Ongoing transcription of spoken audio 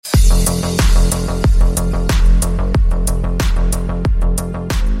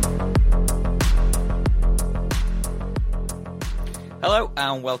Hello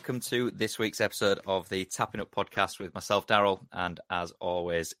and welcome to this week's episode of the Tapping Up podcast with myself, Daryl, and as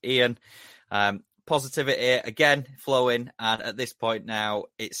always, Ian. Positivity again flowing, and at this point now,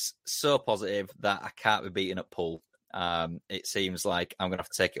 it's so positive that I can't be beaten at pool. It seems like I'm going to have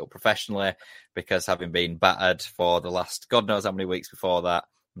to take it up professionally because having been battered for the last God knows how many weeks before that,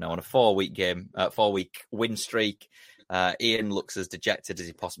 I'm now on a 4-week win streak. Ian looks as dejected as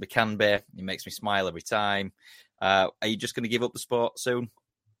he possibly can be. He makes me smile every time. Are you just going to give up the sport soon?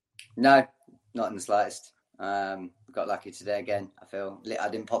 No, not in the slightest. Got lucky today again. I feel I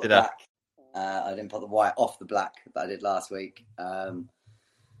didn't pop the black. I didn't put the white off the black that I did last week.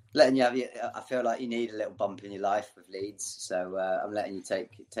 Letting you have, I feel like you need a little bump in your life with Leeds, so I'm letting you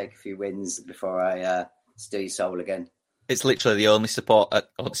take a few wins before I steal your soul again. It's literally the only sport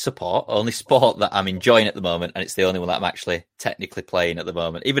that I'm enjoying at the moment, and it's the only one that I'm actually technically playing at the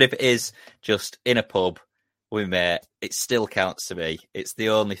moment. Even if it is just in a pub with me, it still counts to me. It's the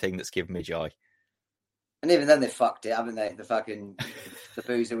only thing that's given me joy. And even then, they fucked it, haven't they? The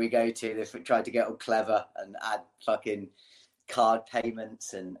boozer we go to, they've tried to get all clever and add fucking card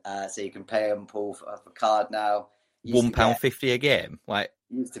payments, and so you can pay on pool for card now. £1.50 a game.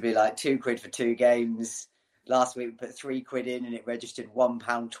 Used to be like £2 for 2 games. Last week we put £3 in, and it registered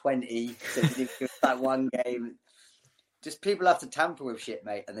 £1.20. So you didn't give that one game. Just people have to tamper with shit,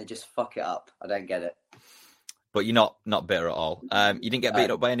 mate, and they just fuck it up. I don't get it. But you're not bitter at all. You didn't get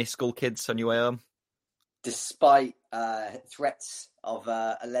beaten up by any school kids on your way home? Despite threats of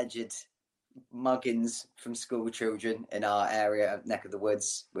alleged muggings from school children in our area of neck of the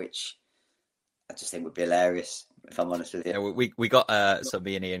woods, which I just think would be hilarious, if I'm honest with you. Yeah, we got so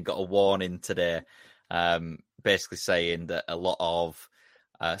me and Ian got a warning today, basically saying that a lot of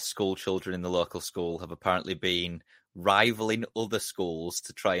school children in the local school have apparently been rivaling other schools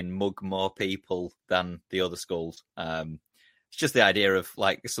to try and mug more people than the other schools. It's just the idea of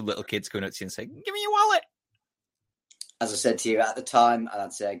like some little kids going up to you and saying, "Give me your wallet." As I said to you at the time, and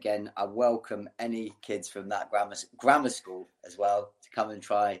I'd say again, I welcome any kids from that grammar school as well to come and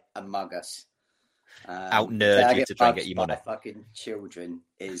try and mug us. Out-nerd you to try and get your money. Fucking children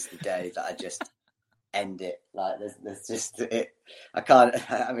is the day that I just end it. Like there's just it. I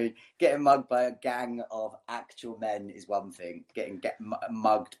can't. I mean, getting mugged by a gang of actual men is one thing. Getting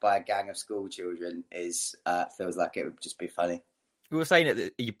mugged by a gang of school children is feels like it would just be funny. We were saying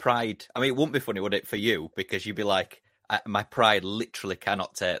that your pride. I mean, it wouldn't be funny, would it, for you? Because you'd be like, my pride literally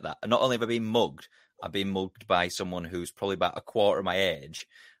cannot take that. And not only have I been mugged, I've been mugged by someone who's probably about a quarter of my age.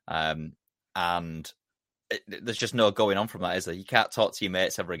 And there's just no going on from that, is there? You can't talk to your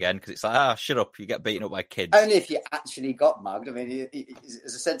mates ever again because it's like, shut up, you get beaten up by kids. Only if you actually got mugged. I mean,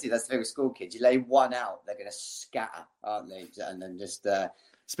 as I said to you, that's the thing with school kids. You lay one out, they're going to scatter, aren't they? And then just...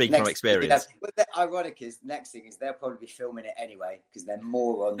 Speaking from experience. What the ironic is, next thing is they'll probably be filming it anyway because they're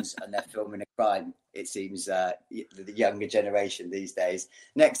morons and they're filming a crime. It seems the younger generation these days.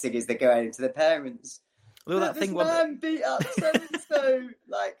 Next thing is they're going into their parents. Well, that thing man beat up so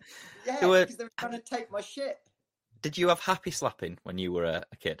like, yeah, because they're trying to take my shit. Did you have happy slapping when you were a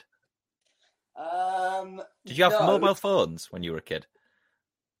kid? Did you have mobile phones when you were a kid?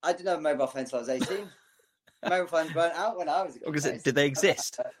 I didn't have mobile phones until I was 18. Mobile phones weren't out when I was a kid. Did they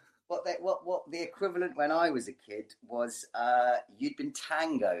exist? What the equivalent when I was a kid was you'd been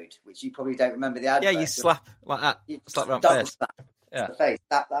tangoed, which you probably don't remember the advert. Yeah, you slap like that. Slap around face. Yeah. The face.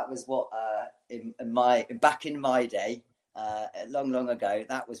 That was what back in my day, long ago.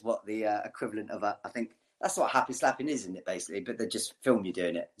 That was what the equivalent of I think that's what happy slapping is, isn't it? Basically, but they just film you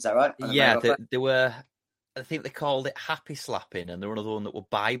doing it. Is that right? Yeah, they were. I think they called it happy slapping, and there were another one that were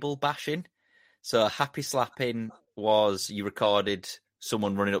Bible bashing. So happy slapping was you recorded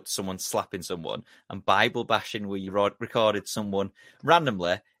someone running up to someone slapping someone, and Bible bashing where you recorded someone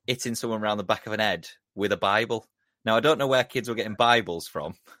randomly hitting someone around the back of an head with a Bible. Now, I don't know where kids were getting Bibles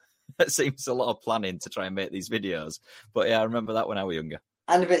from. It seems a lot of planning to try and make these videos. But yeah, I remember that when I was younger.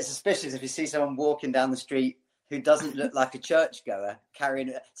 And a bit suspicious if you see someone walking down the street who doesn't look like a churchgoer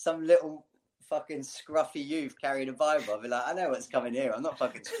carrying some little fucking scruffy youth carrying a Bible. I'll be like, I know what's coming here. I'm not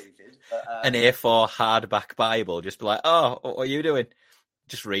fucking stupid. But, an A4 hardback Bible. Just be like, what are you doing?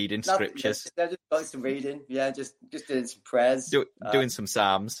 Just reading scriptures. They're just doing some reading. Yeah, just doing some prayers. Doing some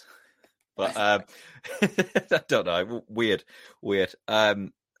psalms. But I don't know. Weird. It's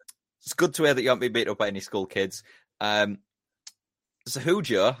good to hear that you haven't been beaten up by any school kids.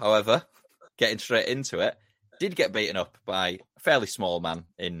 Sahujo, however, getting straight into it, did get beaten up by a fairly small man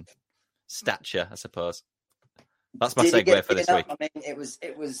in stature, I suppose. That's my segue for this week. I mean, it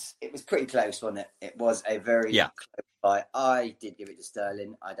was pretty close, wasn't it? It was a very close fight. I did give it to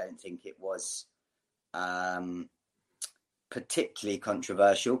Sterling. I don't think it was particularly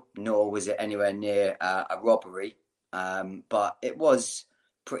controversial, nor was it anywhere near a robbery. But it was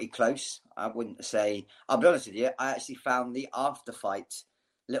pretty close. I wouldn't say. I'll be honest with you. I actually found the after fight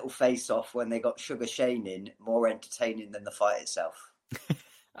little face off when they got Sugar Shane in more entertaining than the fight itself.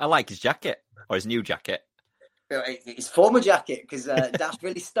 I like his jacket, or his new jacket. His former jacket, because Dash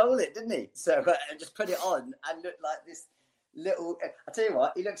really stole it, didn't he? So just put it on and looked like this little. I tell you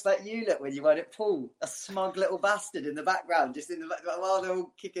what, he looks like you look when you went at pool. A smug little bastard in the background, just in the while they're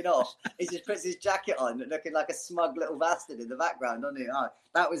all kicking off. He just puts his jacket on, looking like a smug little bastard in the background, doesn't he? Oh,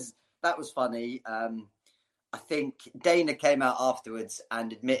 that was funny. I think Dana came out afterwards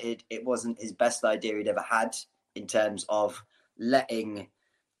and admitted it wasn't his best idea he'd ever had in terms of letting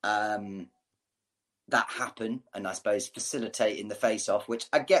that happen, and I suppose facilitating the face-off, which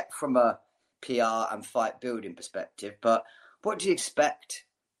I get from a PR and fight building perspective. But what do you expect?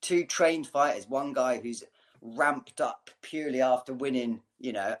 Two trained fighters, one guy who's ramped up purely after winning,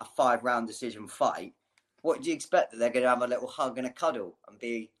 a 5-round decision fight. What do you expect? That they're going to have a little hug and a cuddle and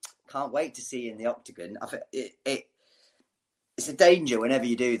be, can't wait to see you in the octagon? I think it's a danger whenever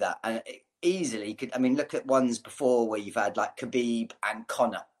you do that, and it easily could. I mean, look at ones before where you've had like Khabib and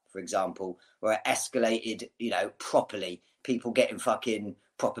Conor, for example, where it escalated, properly. People getting fucking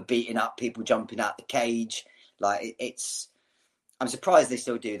proper beating up, people jumping out the cage. Like I'm surprised they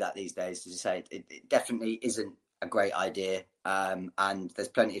still do that these days. As you say, it definitely isn't a great idea. And there's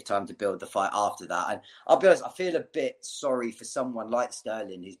plenty of time to build the fight after that. And I'll be honest, I feel a bit sorry for someone like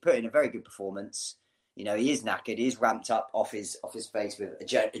Sterling, who's put in a very good performance. He is knackered, he is ramped up off his face with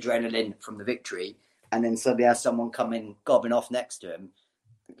adrenaline from the victory, and then suddenly has someone come in gobbing off next to him.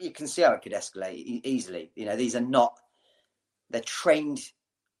 You can see how it could escalate easily. These are they're trained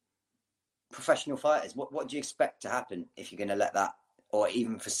professional fighters. What do you expect to happen if you're going to let that, or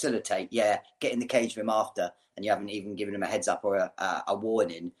even facilitate? Get in the cage with him after, and you haven't even given him a heads up or a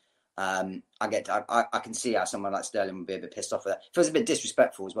warning. I can see how someone like Sterling would be a bit pissed off with that. Feels a bit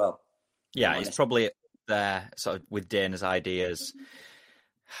disrespectful as well. Yeah, he's probably there sort of with Dana's ideas.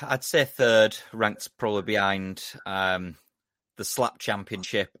 I'd say third, ranked probably behind the slap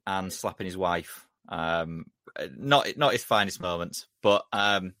championship and slapping his wife. Not his finest moments, but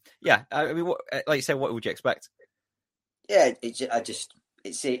I mean, like you said, what would you expect? Yeah, it's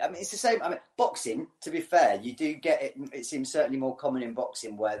the same. I mean, boxing, to be fair, you do get it. It seems certainly more common in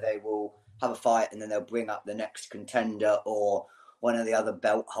boxing where they will have a fight and then they'll bring up the next contender or one of the other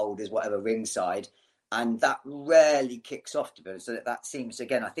belt holders, whatever, ringside. And that rarely kicks off, to be honest. So that seems,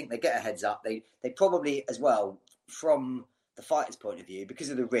 again, I think they get a heads up. They probably, as well, from the fighter's point of view, because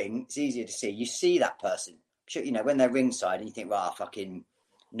of the ring, it's easier to see. You see that person, when they're ringside, and you think, well, fucking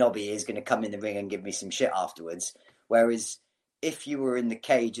Nobby is going to come in the ring and give me some shit afterwards. Whereas if you were in the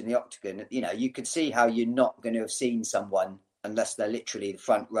cage in the octagon, you could see how you're not going to have seen someone unless they're literally the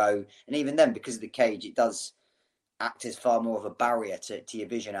front row. And even then, because of the cage, it does act as far more of a barrier to your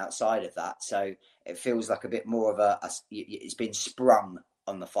vision outside of that. So it feels like a bit more of it's been sprung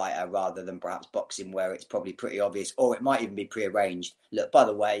on the fighter rather than perhaps boxing where it's probably pretty obvious, or it might even be prearranged. Look, by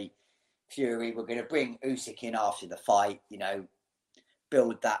the way, Fury, we're going to bring Usyk in after the fight,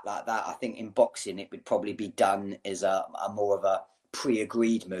 build that like that. I think in boxing it would probably be done as a more of a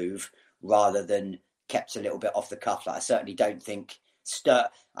pre-agreed move rather than kept a little bit off the cuff. Like I certainly don't think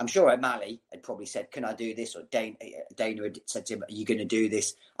I'm sure O'Malley had probably said, can I do this? Or Dana had said to him, are you going to do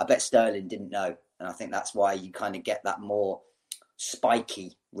this? I bet Sterling didn't know. And I think that's why you kind of get that more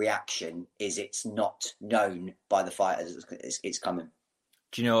spiky reaction, is it's not known by the fighters it's coming.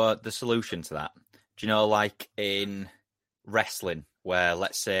 Do you know the solution to that? Do you know, like in wrestling, where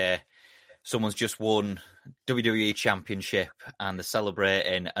let's say someone's just won WWE Championship and they're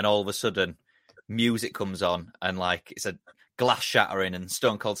celebrating, and all of a sudden music comes on and like it's a glass shattering and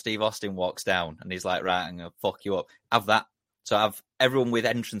Stone Cold Steve Austin walks down and he's like, right, I'm going to fuck you up. Have that. So have everyone with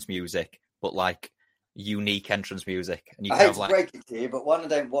entrance music, but like unique entrance music. And you can I hate to break it to you, but one, I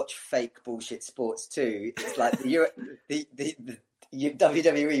don't watch fake bullshit sports. Two, it's like the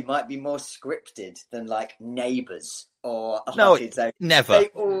WWE might be more scripted than like Neighbours or never. They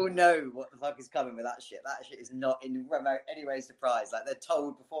all know what the fuck is coming with that shit. That shit is not in remote any way surprised. Like they're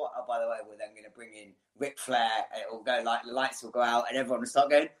told before, oh, by the way, we're then going to bring in Ric Flair, and it will go like the lights will go out and everyone will start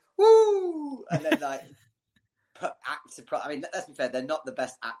going woo, and then like act surprise. I mean, let's be fair, they're not the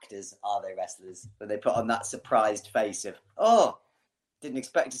best actors, are they, wrestlers? But they put on that surprised face of, oh, didn't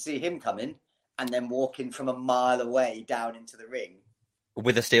expect to see him coming, and then walking from a mile away down into the ring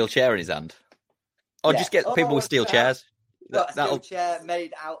with a steel chair in his hand. Or just get people with steel chairs. Got a steel chair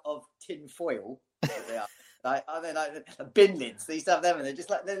made out of tin foil. They are. Like, are they like bin lids? They used to have them, and they look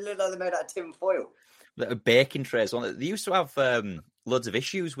like they're made out of tin foil. baking trays. They used to have loads of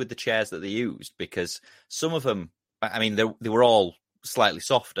issues with the chairs that they used because some of them, I mean, they were all slightly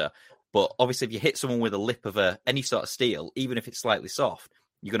softer, but obviously if you hit someone with a lip of any sort of steel, even if it's slightly soft,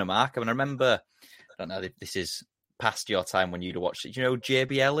 you're going to mark them. And I remember, I don't know if this is past your time when you'd watched it. Do you know who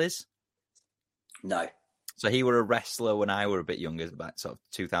JBL is? No. So he were a wrestler when I were a bit younger, about sort of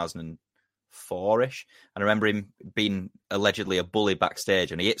 2004-ish. And I remember him being allegedly a bully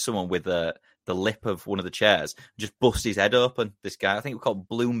backstage, and he hit someone with the lip of one of the chairs, just bust his head open. This guy, I think we called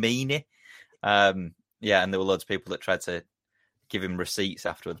Blue Meanie. And there were loads of people that tried to give him receipts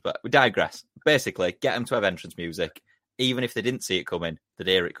afterwards. But we digress. Basically, get them to have entrance music. Even if they didn't see it coming, they'd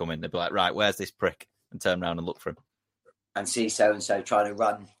hear it coming. They'd be like, right, where's this prick? And turn around and look for him. And see so-and-so trying to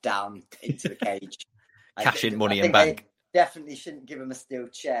run down into the cage. Cash in money and bank. Definitely shouldn't give him a steel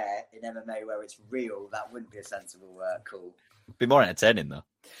chair in MMA where it's real. That wouldn't be a sensible call. Be more entertaining, though.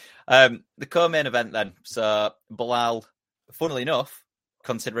 The co-main event, then. So, Bilal, funnily enough,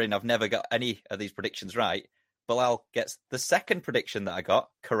 considering I've never got any of these predictions right, Bilal gets the second prediction that I got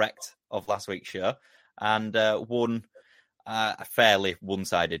correct of last week's show and won a fairly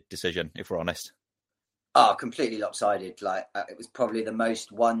one-sided decision, if we're honest. Oh, completely lopsided. Like it was probably the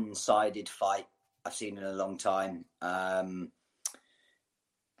most one-sided fight I've seen in a long time.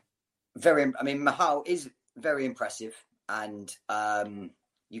 Mahal is very impressive, and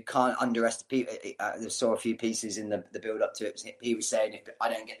you can't underestimate. I saw a few pieces in the build-up to it. He was saying, if I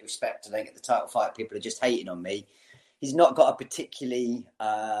don't get the respect, I don't get the title fight, people are just hating on me. He's not got a particularly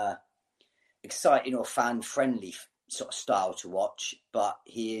exciting or fan-friendly sort of style to watch, but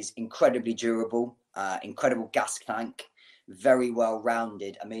he is incredibly durable, incredible gas tank, very well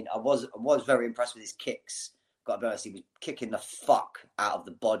rounded. I mean, I was very impressed with his kicks. Got to be honest, he was kicking the fuck out of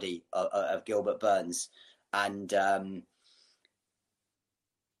the body of Gilbert Burns, and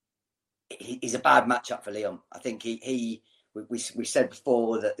he's a bad matchup for Leon. I think we said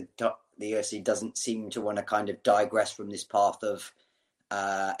before that the UFC doesn't seem to want to kind of digress from this path of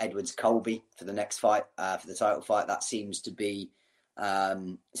Edwards Colby for the next fight, for the title fight. That seems to be,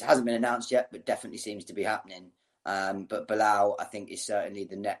 it hasn't been announced yet, but definitely seems to be happening. But Bilal, I think, is certainly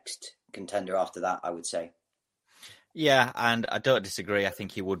the next contender after that, I would say. Yeah, and I don't disagree. I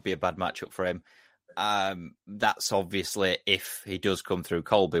think he would be a bad matchup for him. That's obviously if he does come through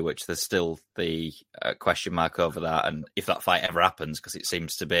Colby, which there's still the question mark over that, and if that fight ever happens, because it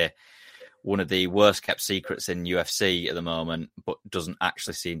seems to be one of the worst kept secrets in UFC at the moment, but doesn't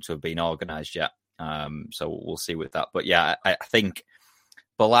actually seem to have been organised yet. So we'll see with that. But yeah, I think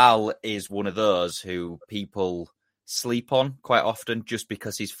Bilal is one of those who people sleep on quite often just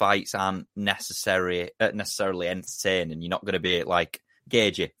because his fights aren't necessarily entertaining. You're not going to be like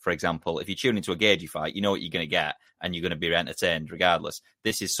Gagey, for example. If you tune into a Gagey fight, you know what you're going to get and you're going to be entertained regardless.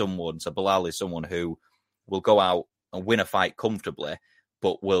 This is someone, so Bilal is someone who will go out and win a fight comfortably,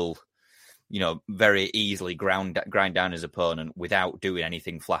 but will, very easily grind down his opponent without doing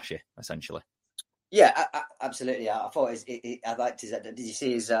anything flashy, essentially. Yeah, absolutely. I thought I liked his. Did you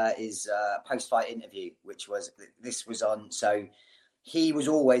see his post-fight interview, which was on? So he was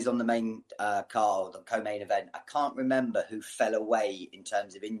always on the main card, the co-main event. I can't remember who fell away in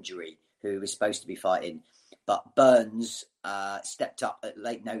terms of injury, who was supposed to be fighting, but Burns stepped up at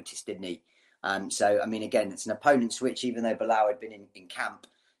late notice, didn't he? So I mean, again, it's an opponent switch. Even though Bilal had been in camp,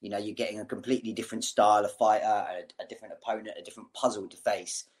 you're getting a completely different style of fighter, a different opponent, a different puzzle to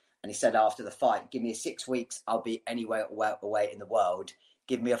face. And he said after the fight, give me 6 weeks, I'll be anywhere away in the world.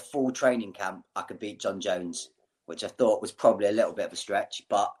 Give me a full training camp, I could beat John Jones, which I thought was probably a little bit of a stretch,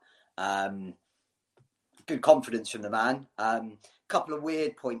 but good confidence from the man. Couple of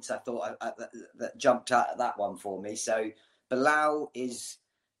weird points I thought that jumped out at that one for me. So Bilal is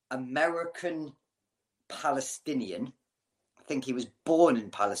American-Palestinian. I think he was born in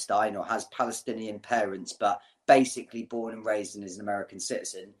Palestine or has Palestinian parents, but basically born and raised and is an American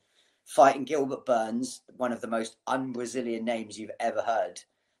citizen. Fighting Gilbert Burns, one of the most un-Brazilian names you've ever heard.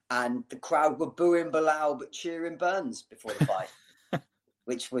 And the crowd were booing Bilal but cheering Burns before the fight,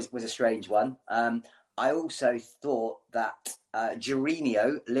 which was a strange one. I also thought that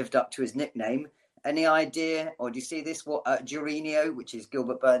Jurinho lived up to his nickname. Any idea, or do you see this, what Jurinho, which is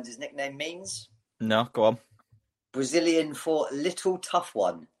Gilbert Burns' nickname, means? No, go on. Brazilian for little tough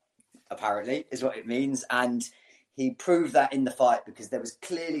one, apparently, is what it means. And he proved that in the fight because there was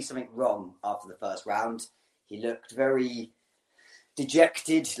clearly something wrong after the first round. He looked very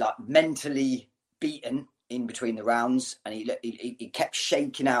dejected, like mentally beaten in between the rounds. And he kept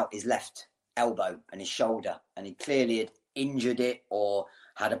shaking out his left elbow and his shoulder. And he clearly had injured it or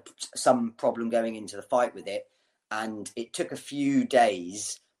had some problem going into the fight with it. And it took a few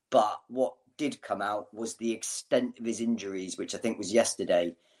days. But what did come out was the extent of his injuries, which I think was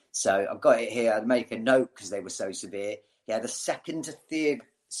yesterday. So I've got it here. I'd make a note because they were so severe. He had a second to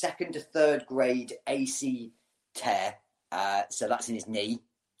third grade AC tear. So that's in his knee,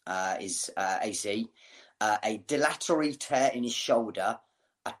 his AC. A dilatorary tear in his shoulder,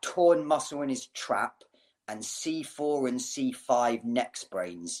 a torn muscle in his trap, and C4 and C5 neck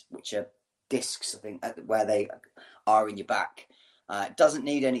sprains, which are discs, I think, where they are in your back. Doesn't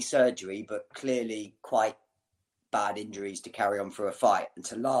need any surgery, but clearly quite bad injuries to carry on through a fight. And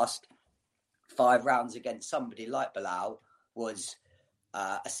to last 5 rounds against somebody like Belal was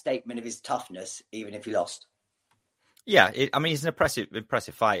a statement of his toughness, even if he lost. Yeah, he's an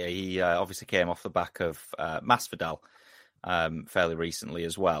impressive fighter. He obviously came off the back of Masvidal fairly recently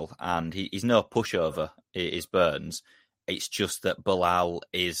as well, and he's no pushover. Is Burns. It's just that Belal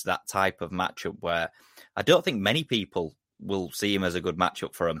is that type of matchup where I don't think many people will see him as a good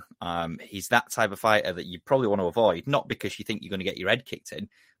matchup for him. He's that type of fighter that you probably want to avoid, not because you think you're going to get your head kicked in,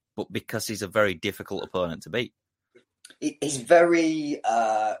 but because he's a very difficult opponent to beat. He's very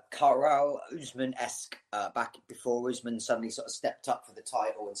Kamaru Usman-esque back before Usman suddenly sort of stepped up for the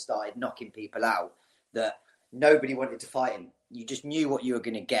title and started knocking people out, that nobody wanted to fight him. You just knew what you were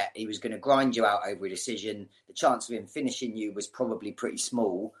going to get. He was going to grind you out over a decision. The chance of him finishing you was probably pretty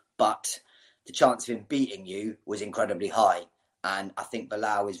small, but the chance of him beating you was incredibly high. And I think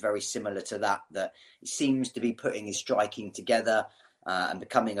Belal is very similar to that he seems to be putting his striking together and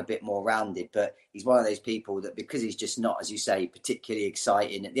becoming a bit more rounded. But he's one of those people that, because he's just not, as you say, particularly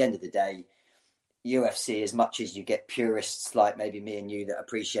exciting, at the end of the day, UFC, as much as you get purists like maybe me and you that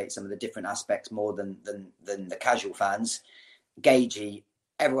appreciate some of the different aspects more than the casual fans, Gaethje,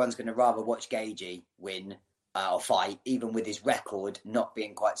 everyone's going to rather watch Gaethje win or fight, even with his record not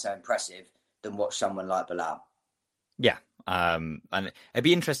being quite so impressive, than watch someone like Belal. Yeah, and it'd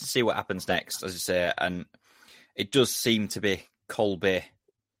be interesting to see what happens next, as you say. And it does seem to be Colby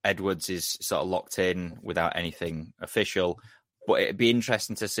Edwards is sort of locked in without anything official. But it'd be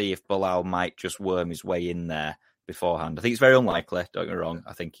interesting to see if Belal might just worm his way in there beforehand. I think it's very unlikely, don't get me wrong.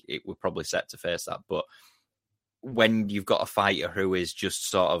 I think it would probably set to face that. But when you've got a fighter who is just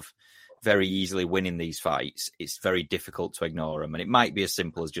sort of very easily winning these fights, it's very difficult to ignore him. And it might be as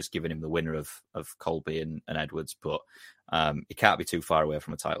simple as just giving him the winner of Colby and Edwards. But he can't be too far away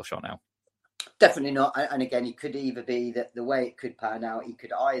from a title shot now. Definitely not. And again, it could either be that the way it could pan out, he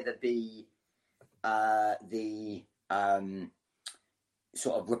could either be the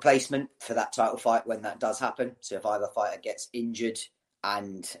sort of replacement for that title fight when that does happen. So if either fighter gets injured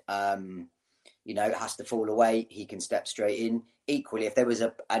and, has to fall away, he can step straight in. Equally, if there was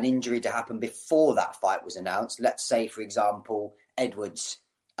an injury to happen before that fight was announced, let's say, for example, Edwards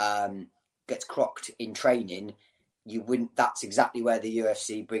gets crocked in training, you wouldn't. That's exactly where the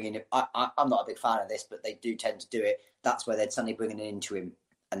UFC bring in. I'm not a big fan of this, but they do tend to do it. That's where they'd suddenly bring in an interim,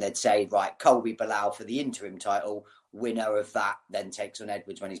 and they'd say, right, Colby Belal for the interim title. Winner of that then takes on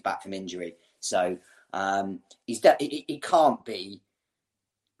Edwards when he's back from injury. So he can't be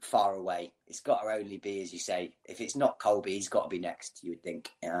far away. It's got to only be, as you say, if it's not Colby, he's got to be next, you would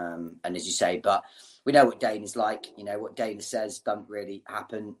think. And as you say, but we know what Dana's like. What Dana says don't really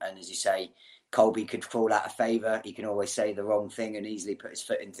happen. And as you say, Colby could fall out of favour. He can always say the wrong thing and easily put his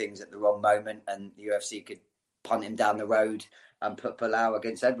foot in things at the wrong moment. And the UFC could punt him down the road and put Belal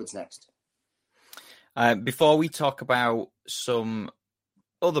against Edwards next. Before we talk about some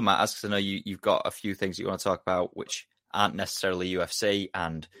other matters, because I know you've got a few things you want to talk about which aren't necessarily UFC,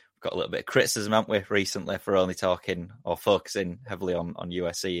 and we've got a little bit of criticism, haven't we, recently for only talking or focusing heavily on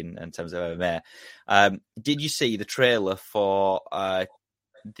UFC in terms of MMA. Did you see the trailer for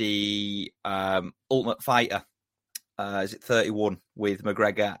the Ultimate Fighter? Is it 31 with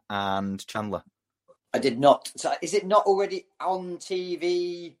McGregor and Chandler? I did not. So is it not already on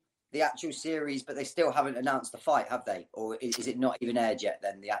TV, the actual series, but they still haven't announced the fight, have they? Or is it not even aired yet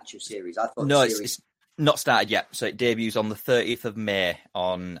then, the actual series? I thought no, it's not started yet. So it debuts on the 30th of May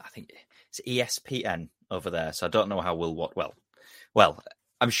on, I think it's ESPN over there. So I don't know how we'll watch. Well,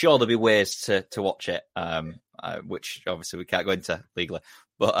 I'm sure there'll be ways to watch it, which obviously we can't go into legally.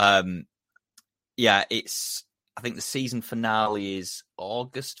 But I think the season finale is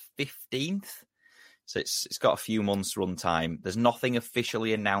August 15th. So it's got a few months run time. There's nothing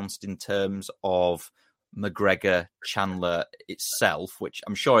officially announced in terms of McGregor Chandler itself, which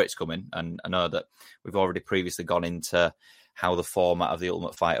I'm sure it's coming. And I know that we've already previously gone into how the format of the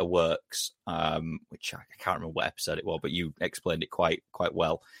Ultimate Fighter works, which I can't remember what episode it was, but you explained it quite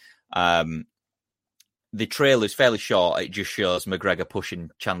well. The trailer is fairly short. It just shows McGregor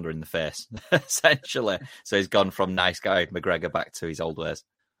pushing Chandler in the face, essentially. So he's gone from nice guy McGregor back to his old ways.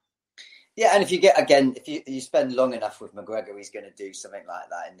 Yeah, and if you spend long enough with McGregor, he's going to do something like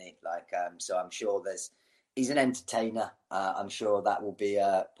that, isn't he? So I'm sure he's an entertainer. I'm sure that will be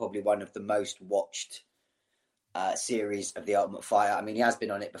probably one of the most watched series of The Ultimate Fighter. I mean, he has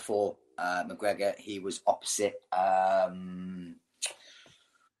been on it before. McGregor, he was opposite.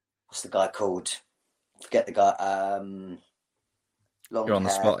 What's the guy called? Forget the guy. Long You're on the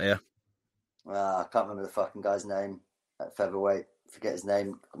hair. spot here. I can't remember the fucking guy's name at featherweight. Forget his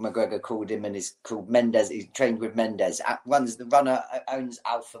name. McGregor called him and is called Mendez. He's trained with Mendez. Owns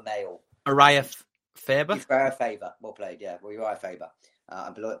Alpha Male. Uriah Faber? Uriah Faber. Well played, yeah. Well, Uriah Faber.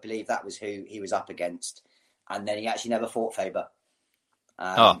 I believe that was who he was up against. And then he actually never fought Faber.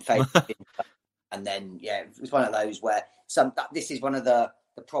 Faber and then, yeah, it was one of those where this is one of the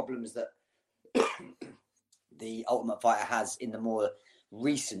problems that the Ultimate Fighter has in the more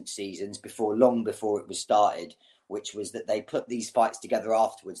recent seasons, long before it was started, which was that they put these fights together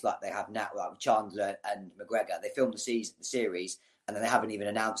afterwards, like they have now, like with Chandler and McGregor. They filmed the series, and then they haven't even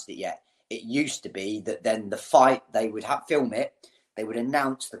announced it yet. It used to be that then the fight, they would film it, they would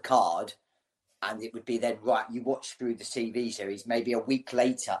announce the card, and it would be then, right, you watch through the TV series, maybe a week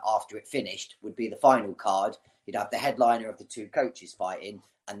later after it finished would be the final card. You'd have the headliner of the two coaches fighting,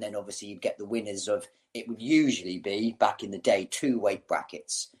 and then obviously you'd get the winners of, it would usually be, back in the day, 2 weight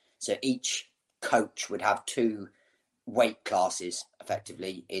brackets. So each coach would have 2 weight classes,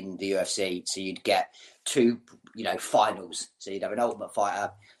 effectively, in the UFC. So you'd get 2, finals. So you'd have an Ultimate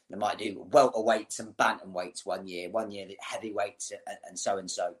Fighter. They might do welterweights and bantamweights one year heavyweights and so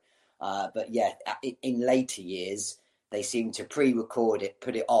and so. But yeah, in later years, they seem to pre-record it,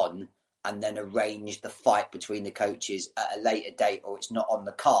 put it on, and then arrange the fight between the coaches at a later date, or it's not on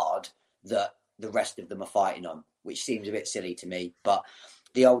the card that the rest of them are fighting on, which seems a bit silly to me. But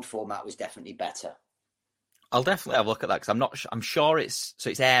the old format was definitely better. I'll definitely have a look at that because I'm sure it's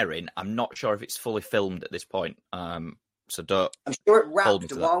airing. I'm not sure if it's fully filmed at this point. So don't. I'm sure it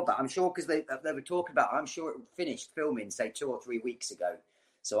wrapped a while back. I'm sure because they were talking about. I'm sure it finished filming, say 2 or 3 weeks ago.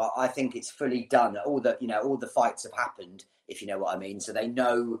 So I think it's fully done. All the fights have happened, if you know what I mean. So they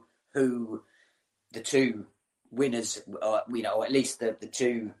know who the 2 winners, or at least the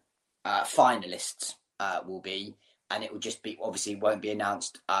 2 finalists will be, and it will just be, obviously won't be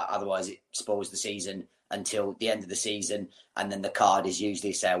announced. Otherwise, it spoils the season until the end of the season, and then the card is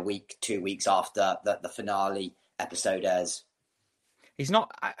usually, say, a week, 2 weeks after the finale episode airs. He's not.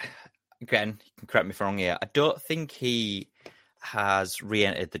 Again, you can correct me if I'm wrong here. I don't think he has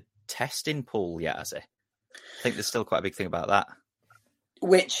re-entered the testing pool yet, has he? I think there's still quite a big thing about that.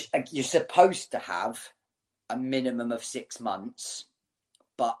 Which you're supposed to have a minimum of 6 months,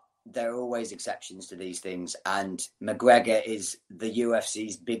 but there are always exceptions to these things, and McGregor is the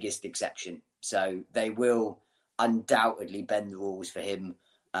UFC's biggest exception. So they will undoubtedly bend the rules for him.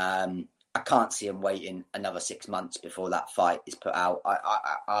 I can't see him waiting another 6 months before that fight is put out.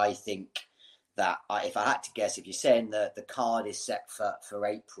 I think that if I had to guess, if you're saying the card is set for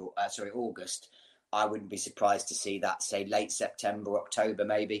August, I wouldn't be surprised to see that, say, late September, October,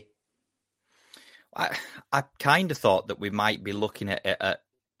 maybe. I kind of thought that we might be looking at it at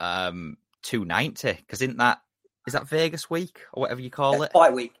 290, because is that Vegas week or whatever you call it?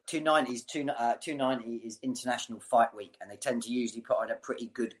 Fight week. 290 is International Fight Week, and they tend to usually put on a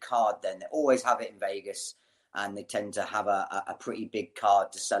pretty good card then. They always have it in Vegas, and they tend to have a pretty big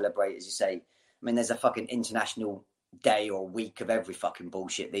card to celebrate, as you say. I mean, there's a fucking international day or week of every fucking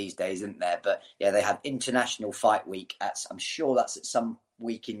bullshit these days, isn't there? But yeah, they have International Fight Week. I'm sure that's at some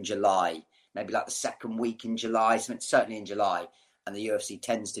week in July, maybe like the second week in July, certainly in July. And the UFC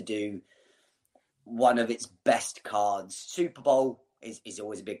tends to do one of its best cards. Super Bowl is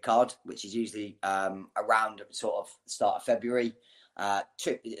always a big card, which is usually around sort of the start of February.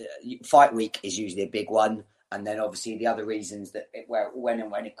 Fight Week is usually a big one. And then obviously the other reasons that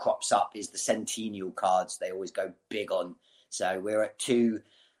when it crops up is the Centennial cards. They always go big on. So we're at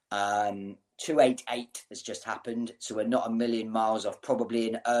 288 has just happened. So we're not a million miles off. Probably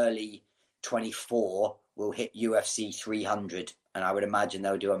in early 24, we'll hit UFC 300. And I would imagine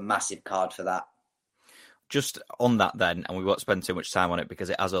they'll do a massive card for that. Just on that then, and we won't spend too much time on it because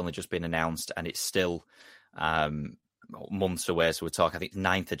it has only just been announced and it's still months away. So we're talking, I think,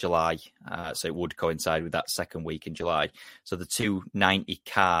 9th of July. So it would coincide with that second week in July. So the 290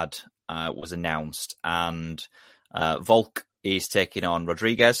 card was announced, and Volk is taking on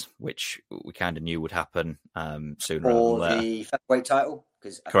Rodriguez, which we kind of knew would happen sooner or rather than later. The featherweight title,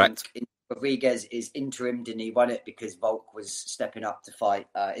 because correct. Rodriguez is interim. Didn't he won it because Volk was stepping up to fight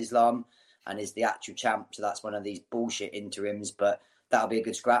Islam and is the actual champ? So that's one of these bullshit interims, but that'll be a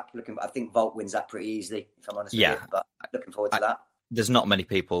good scrap. I think Volk wins that pretty easily, if I'm honest with you, but looking forward to that. there's not many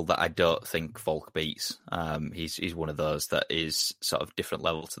people that I don't think Volk beats. He's one of those that is sort of different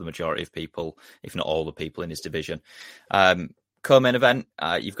level to the majority of people, if not all the people in his division. Co-main event,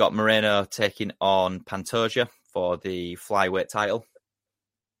 you've got Moreno taking on Pantoja for the flyweight title.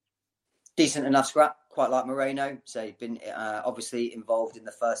 Decent enough scrap, quite like Moreno. So he's been obviously involved in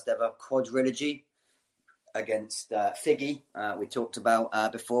the first ever quadrilogy against Figgy. We talked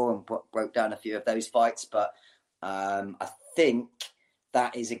about before and broke down a few of those fights, but I think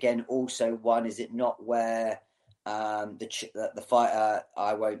that is again also one, is it not, where the fighter,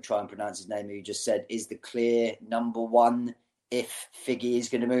 I won't try and pronounce his name, who you just said, is the clear number one if Figgy is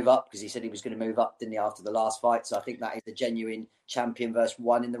going to move up, because he said he was going to move up, didn't he, after the last fight? So I think that is a genuine champion versus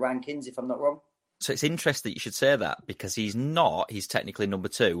one in the rankings, if I'm not wrong. So it's interesting that you should say that, because he's not. He's technically number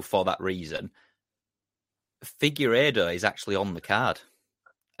two for that reason. Figueiredo is actually on the card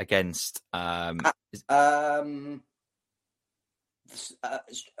against flyweight.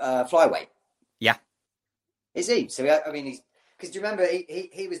 Yeah, is he? So I mean, he's, because do you remember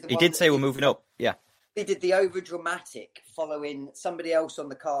he was the he one did say we're moving up. Yeah, they did the over dramatic following somebody else on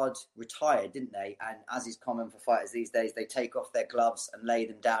the card retired, didn't they? And as is common for fighters these days, they take off their gloves and lay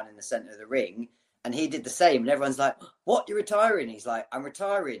them down in the center of the ring. And he did the same. And everyone's like, "What? You're retiring?" He's like, "I'm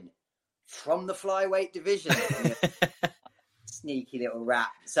retiring from the flyweight division." Sneaky little rat.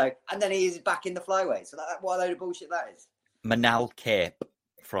 So, and then he is back in the flyweight. So what a load of bullshit that is. Manal Cape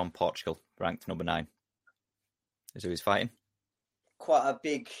from Portugal, ranked number 9. Is who he's fighting. Quite a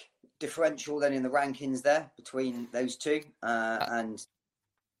big differential then in the rankings there between those two. And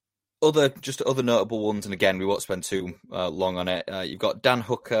other notable ones, and again, we won't spend too long on it. You've got Dan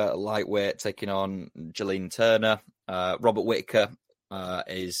Hooker, lightweight, taking on Jalene Turner. Robert Whittaker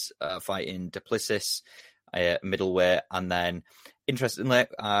is fighting Duplessis, middleweight. And then, interestingly,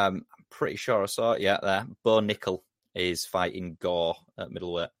 I'm pretty sure I saw it, there, Bo Nickel is fighting Gore at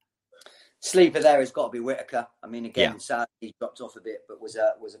middleweight. Sleeper there has got to be Whittaker. I mean, again, sadly, he dropped off a bit, but was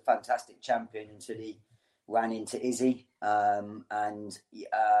a fantastic champion until he ran into Izzy. And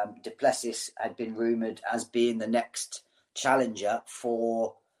Duplessis had been rumoured as being the next challenger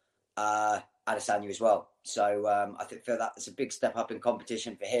for Adesanya as well. So I feel that's a big step up in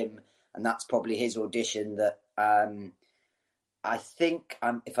competition for him, and that's probably his audition that I think,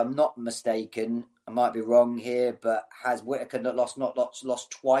 if I'm not mistaken, I might be wrong here, but has Whittaker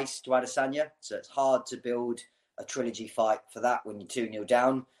lost twice to Adesanya? So it's hard to build a trilogy fight for that when you're 2-0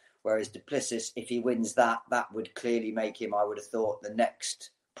 down. Whereas Duplessis, if he wins that would clearly make him, I would have thought, the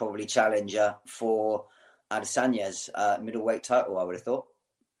next probably challenger for Adesanya's middleweight title, I would have thought.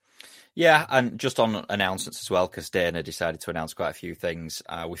 Yeah, and just on announcements as well, because Dana decided to announce quite a few things.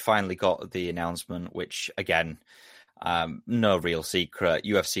 We finally got the announcement, which, again, no real secret.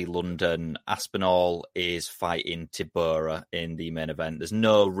 UFC London, Aspinall is fighting Tibura in the main event. There's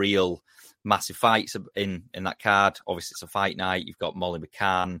no real massive fights in that card. Obviously, it's a fight night. You've got Molly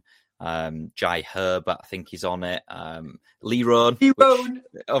McCann, Jai Herbert, I think he's on it. Lee Rohn,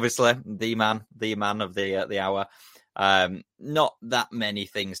 obviously the man of the hour. Not that many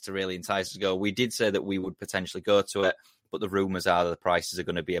things to really entice us to go. We did say that we would potentially go to it, but the rumours are that the prices are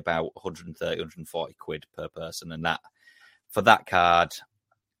going to be about 130, 140 quid per person. And that, for that card,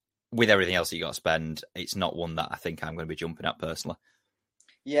 with everything else that you got to spend, it's not one that I think I'm going to be jumping at personally.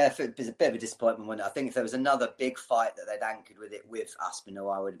 Yeah, it was a bit of a disappointment, wasn't it? I think if there was another big fight that they'd anchored with it with Aspinall,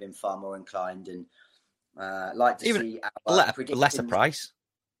 I would have been far more inclined and like to even see a lesser price.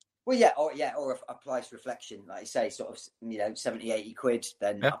 Well, or a price reflection, like you say, sort of 70, 80 quid.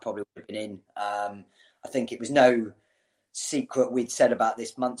 Then I probably would have been in. I think it was no secret we'd said about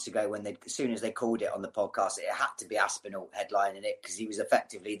this months ago when as soon as they called it on the podcast, it had to be Aspinall headlining it because he was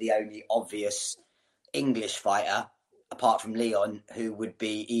effectively the only obvious English fighter apart from Leon who would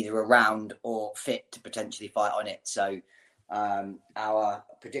be either around or fit to potentially fight on it. So our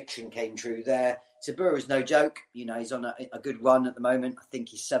prediction came true there. Tibura's no joke. He's on a good run at the moment. I think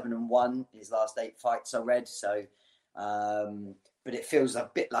he's 7-1 in his last 8 fights I read. So, but it feels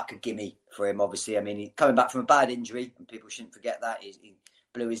a bit like a gimme for him, obviously. I mean, he's coming back from a bad injury, and people shouldn't forget that. He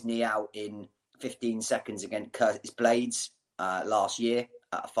blew his knee out in 15 seconds against Curtis Blades last year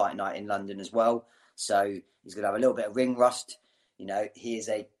at a fight night in London as well. So he's going to have a little bit of ring rust. He is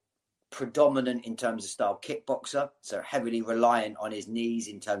a predominant in terms of style kickboxer, so heavily reliant on his knees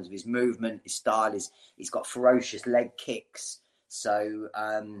in terms of his movement, his style. He's got ferocious leg kicks. So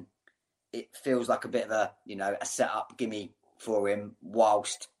it feels like a bit of a set-up gimme for him,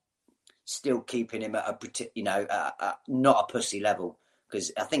 whilst still keeping him at a not a pussy level,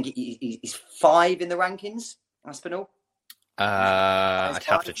 because I think he's 5 in the rankings. Aspinall. I'd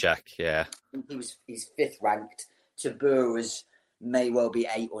have to check. Yeah, I think he's 5th ranked. Tibura's may well be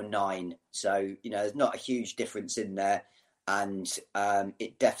 8 or 9. So, there's not a huge difference in there. And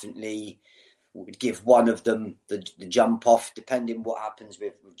it definitely would give one of them the jump off, depending what happens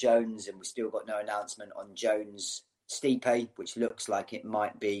with Jones. And we've still got no announcement on Jones Stipe, which looks like it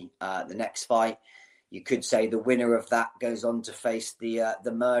might be the next fight. You could say the winner of that goes on to face the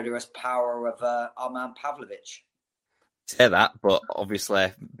murderous power of Arman Pavlovich. Say that, but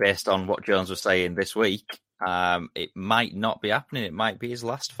obviously, based on what Jones was saying this week, it might not be happening. It might be his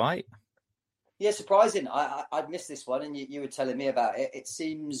last fight. Yeah, surprising. I'd missed this one, and you were telling me about it. It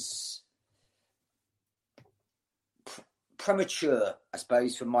seems premature, I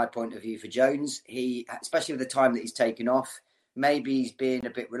suppose, from my point of view for Jones. He, especially with the time that he's taken off, maybe he's being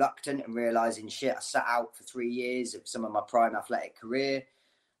a bit reluctant and realising, shit, I sat out for 3 years of some of my prime athletic career.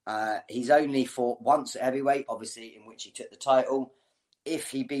 He's only fought once at heavyweight, obviously, in which he took the title.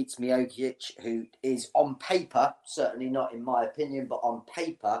 If he beats Miocic, who is on paper, certainly not in my opinion, but on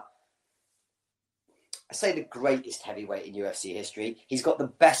paper, I say the greatest heavyweight in UFC history. He's got the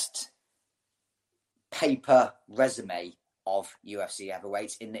best paper resume of UFC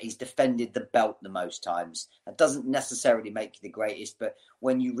heavyweights in that he's defended the belt the most times. That doesn't necessarily make you the greatest, but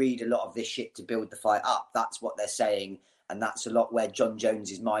when you read a lot of this shit to build the fight up, that's what they're saying. And that's a lot where John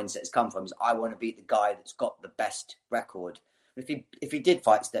Jones's mindset has come from, is I want to beat the guy that's got the best record. If he did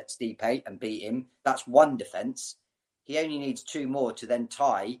fight Stipe and beat him, that's one defence. He only needs 2 more to then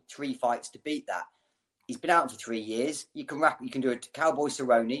tie 3 fights to beat that. He's been out for 3 years. You can do a Cowboy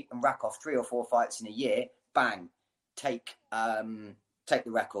Cerrone and rack off 3 or 4 fights in a year. Bang, take the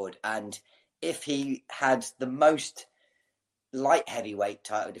record. And if he had the most light heavyweight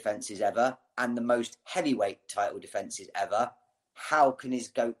title defences ever and the most heavyweight title defences ever, how can his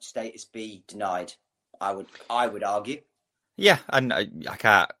GOAT status be denied? I would argue. Yeah, and I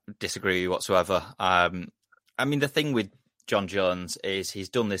can't disagree with you whatsoever. I mean, the thing with John Jones is he's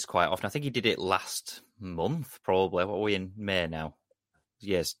done this quite often. I think he did it last month, probably. What are we in May now?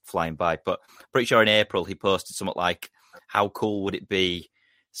 Years flying by. But pretty sure in April he posted something like, how cool would it be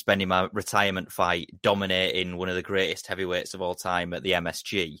spending my retirement fight dominating one of the greatest heavyweights of all time at the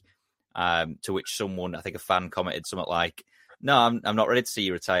MSG? To which someone, I think a fan, commented something like, no, I'm not ready to see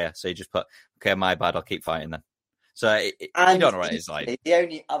you retire. So he just put, okay, my bad, I'll keep fighting then. So you don't know what it's like. The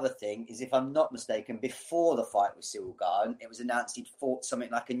only other thing is, if I'm not mistaken, before the fight with Cyril Gane, it was announced he'd fought something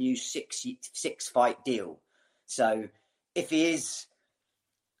like a new six fight deal. So if he is,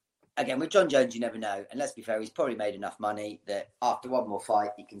 again, with John Jones, you never know. And let's be fair, he's probably made enough money that after one more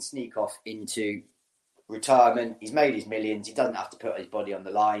fight, he can sneak off into retirement. He's made his millions. He doesn't have to put his body on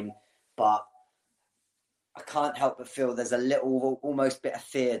the line. But I can't help but feel there's a little, almost bit of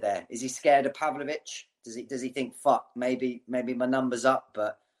fear there. Is he scared of Pavlovich? Does he think, fuck, maybe my number's up?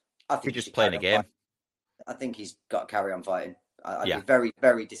 But I think he's just playing a game. I think he's got to carry on fighting. I'd be very,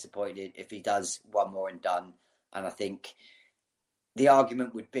 very disappointed if he does one more and done. And I think the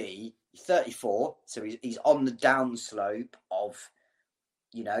argument would be 34, so he's on the downslope of,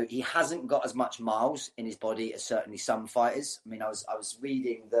 he hasn't got as much miles in his body as certainly some fighters. I mean, I was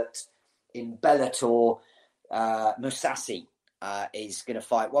reading that in Bellator, Musasi is going to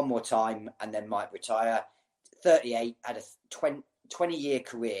fight one more time and then might retire. 38, had a 20-year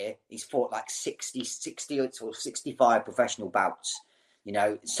career. He's fought like 60 or 65 professional bouts.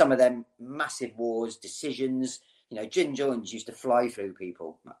 Some of them massive wars, decisions. Jim Jones used to fly through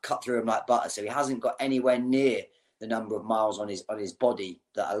people, cut through them like butter. So he hasn't got anywhere near the number of miles on his body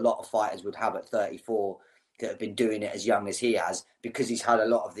that a lot of fighters would have at 34 that have been doing it as young as he has, because he's had a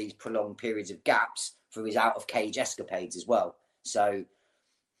lot of these prolonged periods of gaps through his out of cage escapades as well. So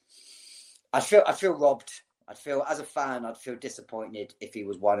I feel robbed. As a fan, I'd feel disappointed if he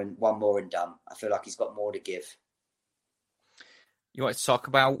was one more and done. I feel like he's got more to give. You want to talk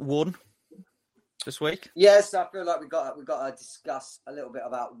about one this week? Yes, I feel like we got to discuss a little bit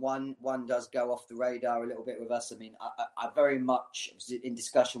about one. One does go off the radar a little bit with us. I mean, I very much was in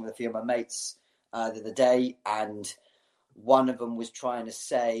discussion with a few of my mates the other day, and one of them was trying to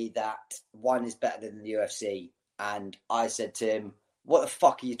say that one is better than the UFC, and I said to him, "What the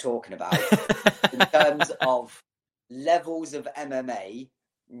fuck are you talking about?" In terms of levels of MMA,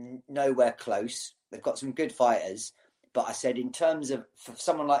 nowhere close. They've got some good fighters. But I said, in terms of, for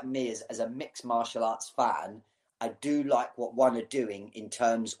someone like me as a mixed martial arts fan, I do like what one are doing in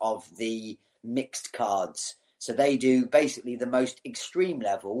terms of the mixed cards. So they do basically the most extreme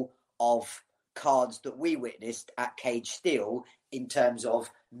level of cards that we witnessed at Cage Steel in terms of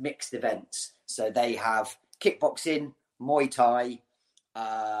mixed events. So they have kickboxing, Muay Thai,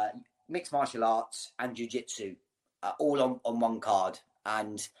 mixed martial arts and jiu-jitsu all on one card.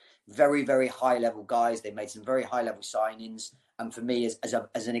 and very, very high level guys. They made some very high level signings. And for me,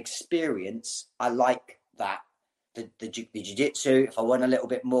 as an experience, I like that. The jiu-jitsu, if I want a little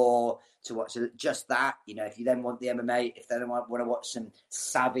bit more to watch just that, if you then want the MMA, if then I want to watch some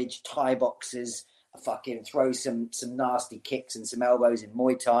savage Thai boxers, I fucking throw some nasty kicks and some elbows in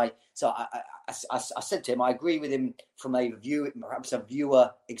Muay Thai. So I said to him, I agree with him from perhaps a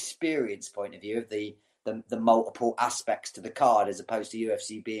viewer experience point of view of the multiple aspects to the card, as opposed to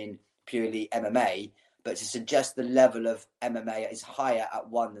UFC being purely MMA. But to suggest the level of MMA is higher at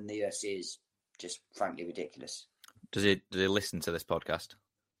one than the UFC is just frankly ridiculous. Does he listen to this podcast?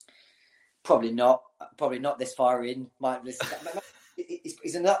 Probably not. Probably not this far in. Might listen.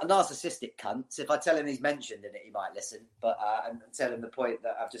 He's a narcissistic cunt. So if I tell him he's mentioned in it, he might listen. But and tell him the point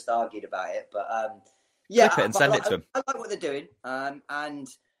that I've just argued about it. But yeah, clip it and send it to him. I like what they're doing. And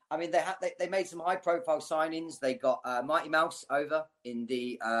I mean, they made some high profile signings. They got Mighty Mouse over in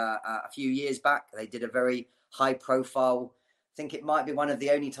a few years back. They did a very high profile. I think it might be one of the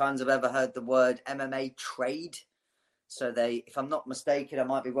only times I've ever heard the word MMA trade. So if I'm not mistaken, I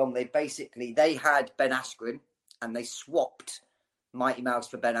might be wrong. They had Ben Askren and they swapped Mighty Mouse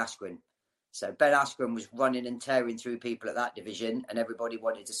for Ben Askren. So Ben Askren was running and tearing through people at that division, and everybody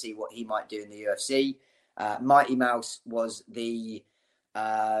wanted to see what he might do in the UFC. Mighty Mouse was the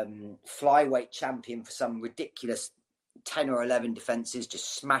flyweight champion for some ridiculous 10 or 11 defenses,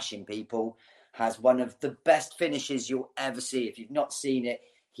 just smashing people. Has one of the best finishes you'll ever see. If you've not seen it,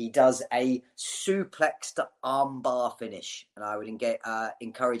 he does a suplex to armbar finish. And I would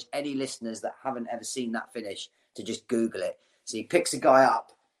encourage any listeners that haven't ever seen that finish to just Google it. So he picks a guy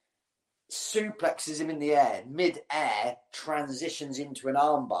up, suplexes him in the air, mid-air, transitions into an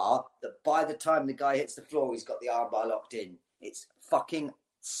armbar that by the time the guy hits the floor, he's got the armbar locked in. It's fucking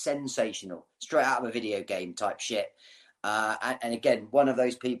sensational. Straight out of a video game type shit. And again, one of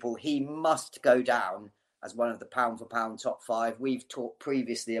those people, he must go down as one of the pound-for-pound top 5. We've talked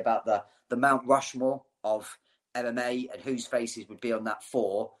previously about the Mount Rushmore of MMA and whose faces would be on that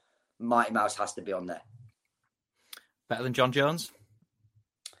 4. Mighty Mouse has to be on there. Better than John Jones?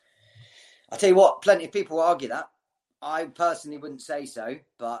 I'll tell you what, plenty of people argue that. I personally wouldn't say so,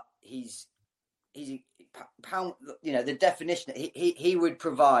 but he's pound. The definition. He would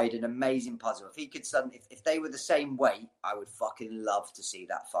provide an amazing puzzle. If he could if they were the same weight, I would fucking love to see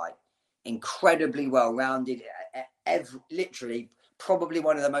that fight. Incredibly well-rounded, literally probably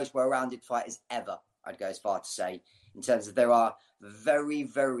one of the most well-rounded fighters ever, I'd go as far to say, in terms of there are very,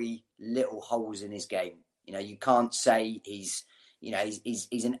 very little holes in his game. You can't say he's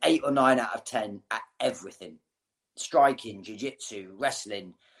an 8 or 9 out of 10 at everything. Striking, jiu-jitsu,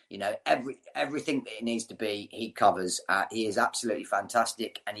 wrestling, everything that it needs to be, he covers. He is absolutely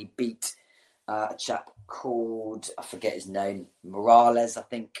fantastic, and he beat a chap called, I forget his name, Morales, I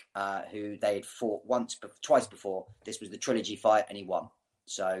think, who they had fought twice before. This was the trilogy fight, and he won.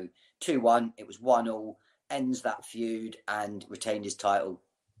 So 2-1, it was 1-1, ends that feud, and retained his title.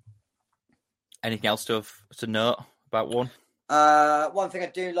 Anything else to note about one? One thing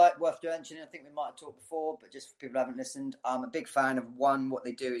I do like, worth mentioning, I think we might have talked before, but just for people who haven't listened, I'm a big fan of one. What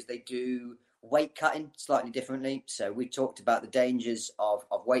they do is they do weight cutting slightly differently. So we talked about the dangers of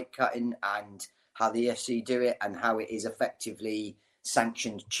weight cutting and how the UFC do it and how it is effectively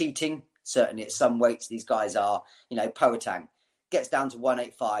sanctioned cheating. Certainly at some weights, these guys are, Poatang gets down to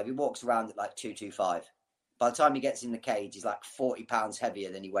 185. He walks around at like 225. By the time he gets in the cage, he's like 40 pounds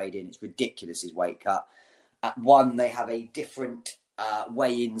heavier than he weighed in. It's ridiculous, his weight cut. At one, they have a different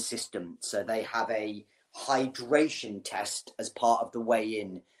weigh-in system. So they have a hydration test as part of the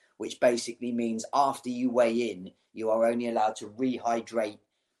weigh-in, which basically means after you weigh in, you are only allowed to rehydrate,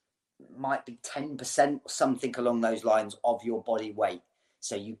 might be 10% or something along those lines of your body weight.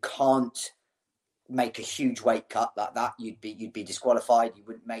 So you can't make a huge weight cut like that. You'd be disqualified. You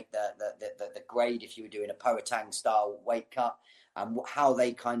wouldn't make the grade if you were doing a Poatang style weight cut. And how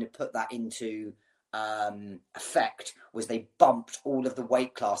they kind of put that into effect was they bumped all of the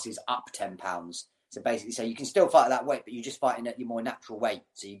weight classes up 10 pounds. So basically, so you can still fight at that weight, but you're just fighting at your more natural weight.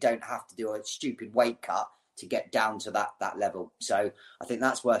 So you don't have to do a stupid weight cut to get down to that level. So I think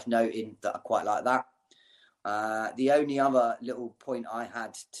that's worth noting, that I quite like that. The only other little point I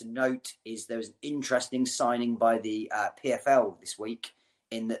had to note is there was an interesting signing by the PFL this week,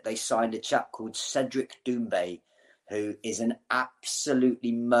 in that they signed a chap called Cedric Doumbé, who is an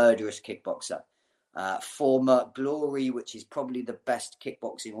absolutely murderous kickboxer. Former Glory, which is probably the best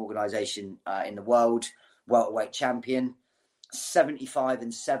kickboxing organisation in the world, welterweight champion,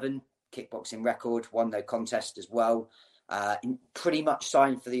 75-7 kickboxing record, won no contest as well. Pretty much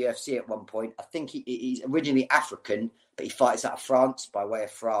signed for the UFC at one point. I think he's originally African, but he fights out of France by way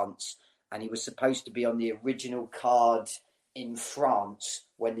of France. And he was supposed to be on the original card in France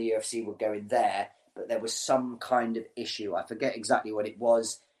when the UFC were going there, but there was some kind of issue. I forget exactly what it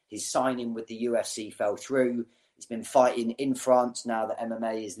was. His signing with the UFC fell through. He's been fighting in France now that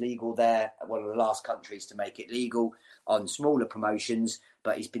MMA is legal there, one of the last countries to make it legal on smaller promotions,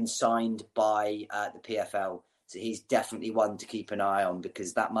 but he's been signed by the PFL. So he's definitely one to keep an eye on,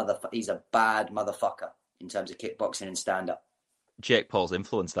 because he's a bad motherfucker in terms of kickboxing and stand-up. Jake Paul's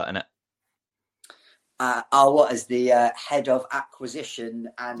influenced that, innit? What as the head of acquisition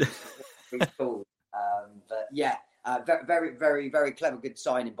and cool. But yeah, very, very, very clever, good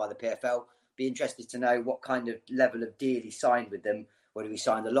signing by the PFL. Be interested to know what kind of level of deal he signed with them, whether he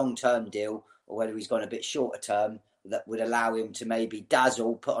signed a long-term deal or whether he's gone a bit shorter term that would allow him to maybe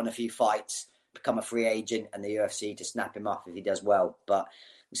dazzle, put on a few fights, become a free agent, and the UFC to snap him up if he does well. But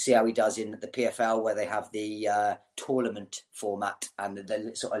we'll see how he does in the PFL, where they have the tournament format and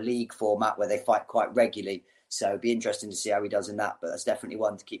the sort of league format where they fight quite regularly. So it'd be interesting to see how he does in that, but that's definitely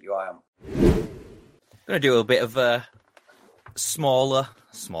one to keep your eye on. I'm going to do a bit of smaller,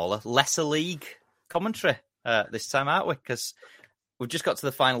 lesser league commentary this time, aren't we? Because we've just got to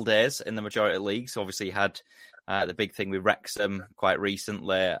the final days in the majority of leagues. Obviously, you had the big thing with Wrexham quite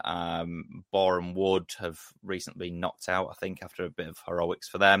recently. Boreham Wood have recently been knocked out, I think, after a bit of heroics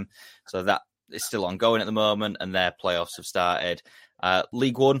for them. So that is still ongoing at the moment, and their playoffs have started.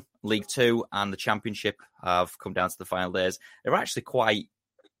 League One, League Two, and the Championship have come down to the final days. They're actually quite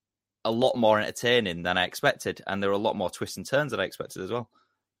a lot more entertaining than I expected, and there are a lot more twists and turns than I expected as well.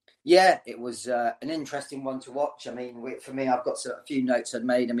 Yeah, it was an interesting one to watch. I mean, for me, I've got a few notes I'd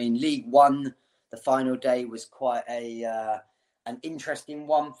made. I mean, League One, the final day was quite an interesting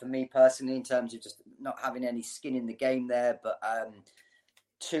one for me personally, in terms of just not having any skin in the game there. But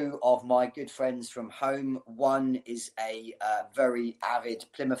two of my good friends from home. One is a very avid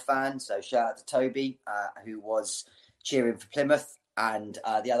Plymouth fan, so shout out to Toby, who was cheering for Plymouth. And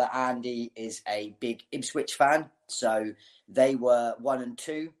the other, Andy, is a big Ipswich fan. So they were 1 and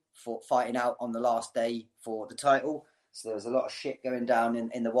 2 for fighting out on the last day for the title. So there was a lot of shit going down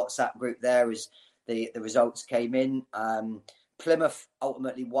in the WhatsApp group there as the results came in. Plymouth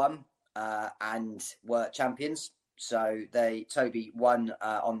ultimately won and were champions. So Toby won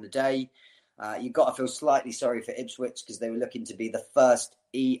on the day. You've got to feel slightly sorry for Ipswich, because they were looking to be the first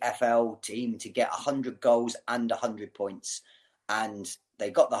EFL team to get 100 goals and 100 points. And they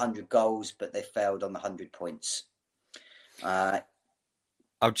got the 100 goals, but they failed on the 100 points. I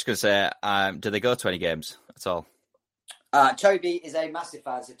was just going to say, do they go to any games at all? Toby is a massive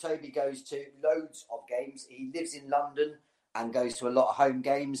fan. So Toby goes to loads of games. He lives in London and goes to a lot of home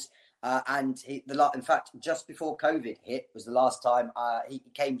games. And in fact, just before COVID hit was the last time he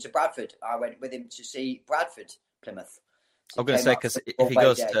came to Bradford. I went with him to see Bradford, Plymouth. So I'm going to say, because if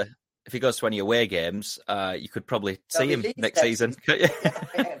he goes to any away games, you could probably see him next season.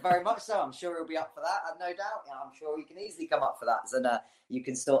 Yeah, very much so. I'm sure he'll be up for that. I've no doubt. I'm sure he can easily come up for that. So you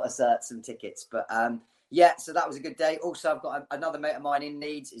can sort us some tickets. But yeah, so that was a good day. Also, I've got another mate of mine in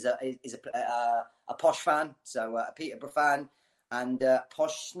Leeds, is a Posh fan, so a Peterborough fan. And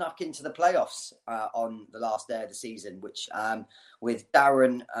Posh snuck into the playoffs on the last day of the season, which with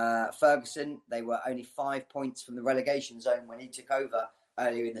Darren Ferguson, they were only 5 points from the relegation zone when he took over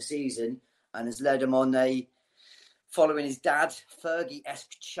earlier in the season, and has led them on following his dad,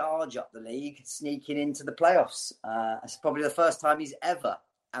 Fergie-esque charge up the league, sneaking into the playoffs. It's probably the first time he's ever,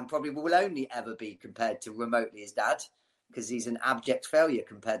 and probably will only ever be, compared to remotely his dad, because he's an abject failure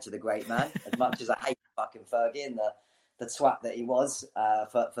compared to the great man, as much as I hate fucking Fergie and the twat that he was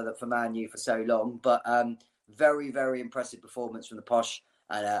for Man U for so long. But very, very impressive performance from the Posh,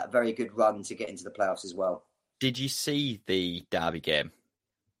 and a very good run to get into the playoffs as well. Did you see the Derby game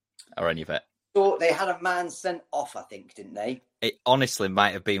or any of it? So they had a man sent off, I think, didn't they? It honestly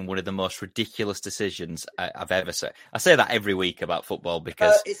might have been one of the most ridiculous decisions I've ever seen. I say that every week about football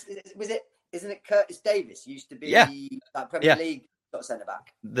because... Isn't it Curtis Davis used to be that Premier League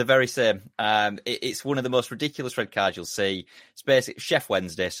centre-back? The very same. It's one of the most ridiculous red cards you'll see. It's basically Chef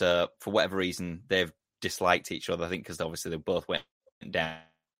Wednesday, so for whatever reason, they've disliked each other, I think, because obviously they both went down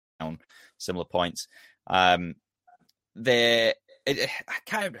similar points. I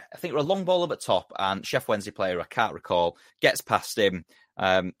think it was a long ball up at top, and Chef Wednesday player, I can't recall, gets past him.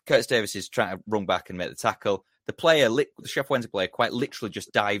 Curtis Davis is trying to run back and make the tackle. The Chef Wednesday player, quite literally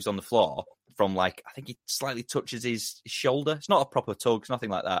just dives on the floor from, I think he slightly touches his shoulder. It's not a proper tug, it's nothing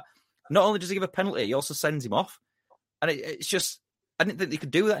like that. Not only does he give a penalty, he also sends him off. And it's just, I didn't think they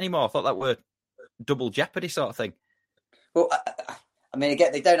could do that anymore. I thought that were double jeopardy sort of thing. Well, I mean,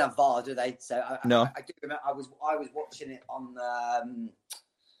 again, they don't have VAR, do they? So No. I do remember I was watching it on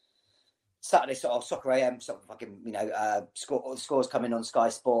Saturday sort of Soccer AM, sort of fucking, scores coming on Sky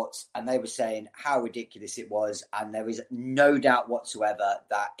Sports, and they were saying how ridiculous it was, and there is no doubt whatsoever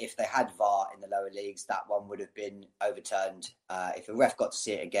that if they had VAR in the lower leagues, that one would have been overturned. If a ref got to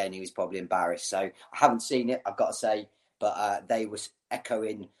see it again, he was probably embarrassed. So I haven't seen it, I've got to say, but they was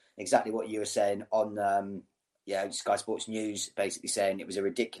echoing exactly what you were saying on Sky Sports News, basically saying it was a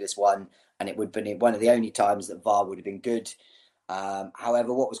ridiculous one, and it would have been one of the only times that VAR would have been good.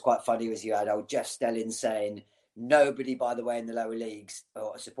 However, what was quite funny was you had old Jeff Stelling saying nobody, by the way, in the lower leagues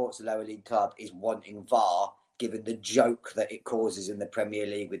or supports the lower league club is wanting VAR, given the joke that it causes in the Premier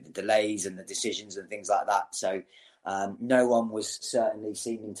League with the delays and the decisions and things like that. So no one was certainly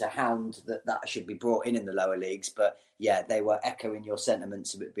seeming to hound that should be brought in the lower leagues. But yeah, they were echoing your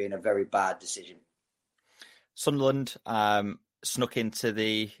sentiments of it being a very bad decision. Sunderland snuck into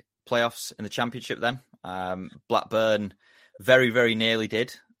the playoffs in the Championship then. Blackburn very, very nearly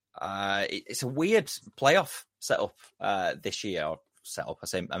did. It's a weird playoff setup this year. Or setup,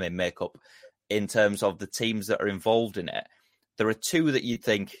 makeup, in terms of the teams that are involved in it. There are two that you'd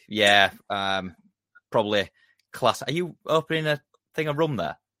think, probably class. Are you opening a thing of rum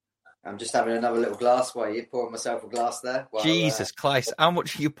there? I'm just having another little glass while you're pouring myself a glass there. Jesus Christ. How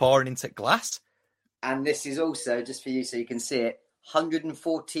much are you pouring into glass? And this is also, just for you so you can see it,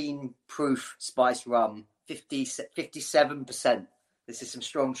 114 proof spiced rum, 57%. This is some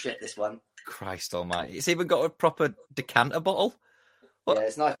strong shit, this one. Christ almighty. It's even got a proper decanter bottle. What? Yeah,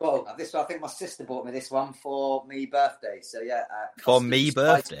 it's a nice bottle. I think my sister bought me this one for me birthday. So yeah. For me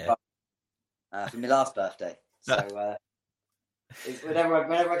birthday? For my last birthday. So whenever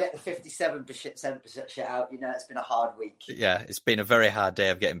I get the 57% shit out, it's been a hard week. Yeah, it's been a very hard day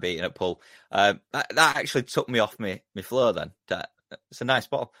of getting beaten at pool. That actually took me off my flow then. It's a nice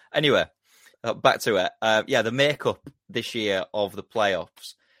bottle. Anyway, back to it. The makeup this year of the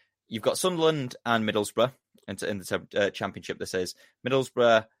playoffs. You've got Sunderland and Middlesbrough in the Championship. This is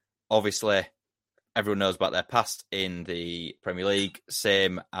Middlesbrough. Obviously, everyone knows about their past in the Premier League,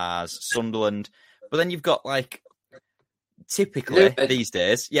 same as Sunderland. But then you've got typically Luton. These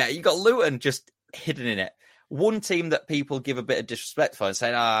days, you've got Luton just hidden in it. One team that people give a bit of disrespect for and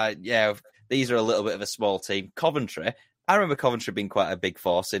saying, these are a little bit of a small team. Coventry. I remember Coventry being quite a big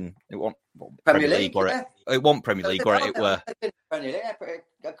force in Premier League, or it wasn't Premier League, or it were.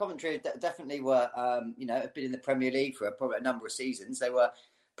 Coventry definitely were, have been in the Premier League for probably a number of seasons. They were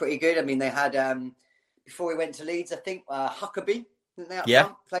pretty good. I mean, they had before we went to Leeds, I think Huckabee.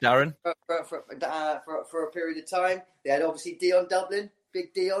 Darren for a period of time. They had obviously Dion Dublin,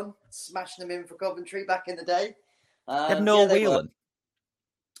 big Dion, smashing them in for Coventry back in the day. They had Noel Whelan.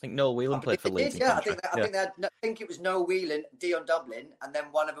 I think Noel Whelan played for Leeds. I think it was Noel Whelan, Dion Dublin, and then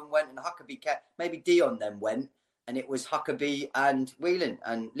one of them went and Huckabee kept. Maybe Dion then went, and it was Huckabee and Whelan,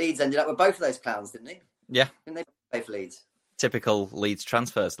 and Leeds ended up with both of those clowns, didn't they? Yeah, didn't they play for Leeds? Typical Leeds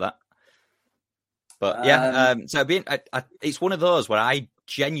transfers, that. But so it's one of those where I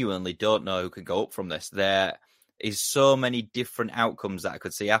genuinely don't know who can go up from this. There is so many different outcomes that I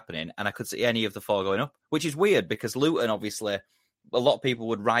could see happening, and I could see any of the four going up, which is weird because Luton, obviously, a lot of people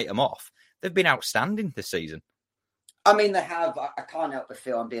would write them off. They've been outstanding this season. I mean, they have. I can't help but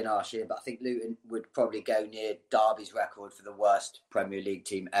feel I'm being harsh here, but I think Luton would probably go near Derby's record for the worst Premier League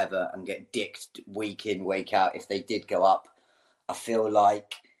team ever and get dicked week in, week out if they did go up. I feel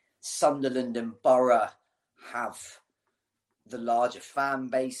like Sunderland and Borough have the larger fan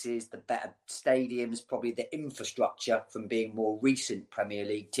bases, the better stadiums, probably the infrastructure from being more recent Premier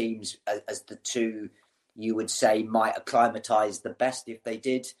League teams as the two you would say might acclimatise the best if they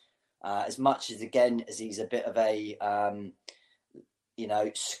did. As much as, again, as he's a bit of a,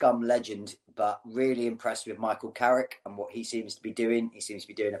 scum legend, but really impressed with Michael Carrick and what he seems to be doing. He seems to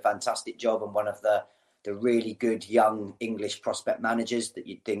be doing a fantastic job and one of the really good young English prospect managers that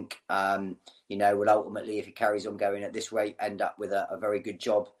you'd think, will ultimately, if he carries on going at this rate, end up with a very good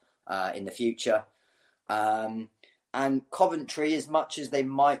job in the future. And Coventry, as much as they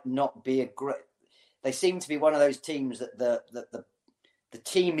might not be they seem to be one of those teams that the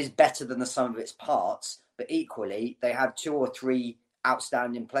team is better than the sum of its parts, but equally they have two or three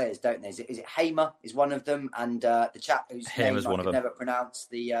outstanding players, don't they? Is it Hamer is one of them, and the chap whose name I could never pronounce,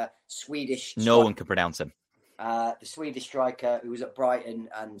 the Swedish. No one can pronounce him. The Swedish striker who was at Brighton,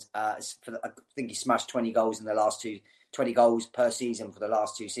 and I think he smashed 20 goals in the last 20 goals per season for the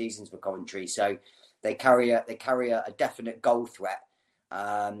last two seasons for Coventry. So they carry a definite goal threat.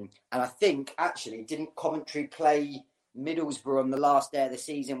 And I think actually didn't Coventry play Middlesbrough on the last day of the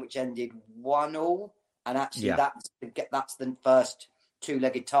season, which ended 1-1, and actually that's the first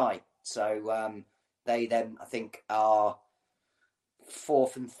two-legged tie. So they then, I think, are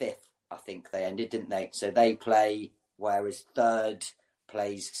 4th and 5th. I think they ended, didn't they? So they play, whereas 3rd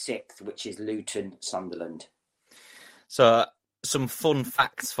plays 6th, which is Luton, Sunderland. So some fun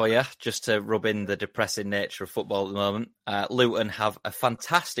facts for you, just to rub in the depressing nature of football at the moment. Luton have a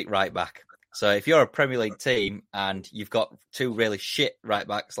fantastic right back. So if you're a Premier League team and you've got two really shit right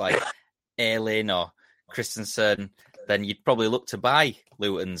backs like Ayling or Christensen, then you'd probably look to buy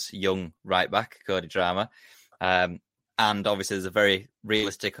Luton's young right back, Cody Drama. And obviously there's a very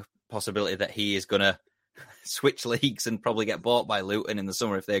realistic possibility that he is going to switch leagues and probably get bought by Luton in the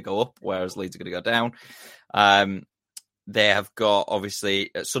summer if they go up, whereas Leeds are going to go down. They have got,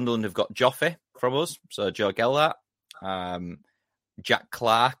 obviously, Sunderland have got Joffe from us, so Joe Gelhardt. Jack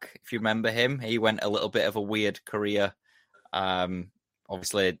Clark, if you remember him, he went a little bit of a weird career.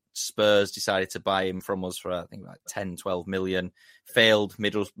 Obviously, Spurs decided to buy him from us for, I think, like 10, 12 million. Failed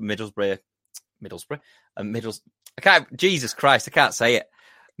Middlesbrough. Jesus Christ, I can't say it.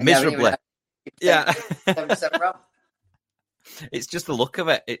 Miserably. Yeah. It's just the look of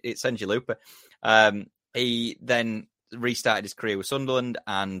it. It sends you looping. He then restarted his career with Sunderland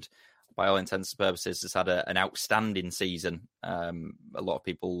and by all intents and purposes has had an outstanding season. A lot of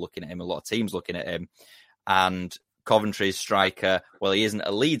people looking at him, a lot of teams looking at him. And Coventry's striker, well, he isn't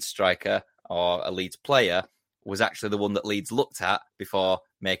a Leeds striker or a Leeds player, was actually the one that Leeds looked at before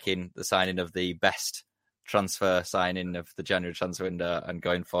making the signing of the best transfer signing of the January transfer window and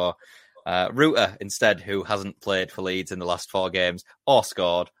going for Rutter instead, who hasn't played for Leeds in the last 4 games or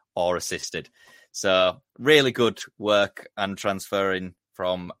scored or assisted. So really good work and transferring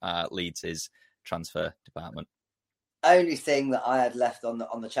from Leeds' transfer department. Only thing that I had left on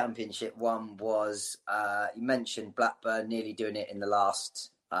the Championship one was you mentioned Blackburn nearly doing it in the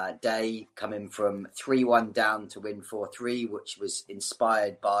last day, coming from 3-1 down to win 4-3, which was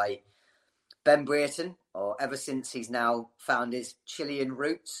inspired by Ben Brereton, or ever since he's now found his Chilean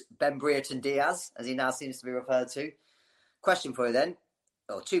roots, Ben Brereton Diaz, as he now seems to be referred to. Question for you then,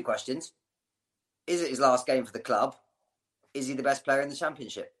 or 2 questions. Is it his last game for the club? Is he the best player in the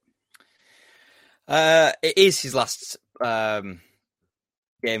Championship? It is his last game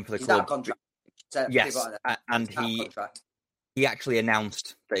for the He's club. out of contract. Yes, and he actually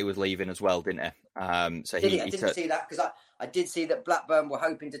announced that he was leaving as well, didn't he? I didn't see that because I did see that Blackburn were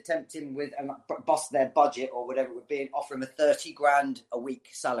hoping to tempt him with and bust their budget or whatever it would be and offer him a 30 grand a week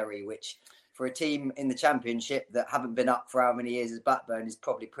salary, which for a team in the Championship that haven't been up for how many years as Blackburn is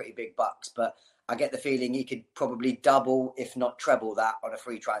probably pretty big bucks. But I get the feeling he could probably double, if not treble that on a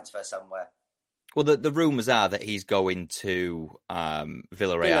free transfer somewhere. Well, the rumours are that he's going to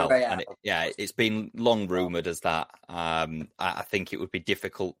Villarreal. And it's been long rumoured as that. I think it would be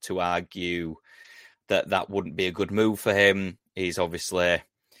difficult to argue that wouldn't be a good move for him. He's obviously,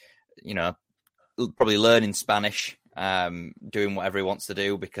 probably learning Spanish, doing whatever he wants to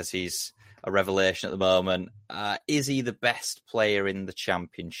do because he's a revelation at the moment. Is he the best player in the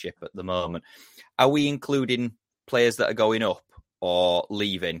Championship at the moment? Are we including players that are going up or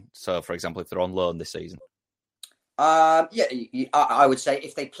leaving? So, for example, if they're on loan this season? I would say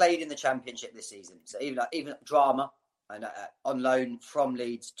if they played in the Championship this season, so even Drama and on loan from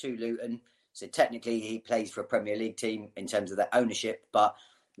Leeds to Luton. So technically, he plays for a Premier League team in terms of their ownership. But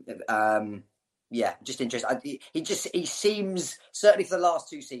just interesting. He seems, certainly for the last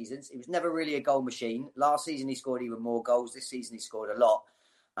 2 seasons, he was never really a goal machine. Last season he scored even more goals. This season he scored a lot.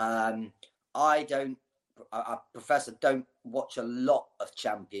 I Professor don't watch a lot of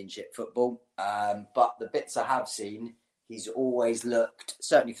Championship football, but the bits I have seen, he's always looked,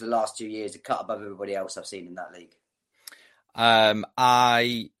 certainly for the last 2 years, a cut above everybody else I've seen in that league.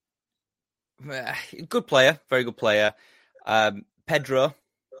 Good player, very good player. Pedro,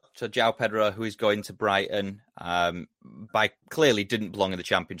 so João Pedro, who is going to Brighton, clearly didn't belong in the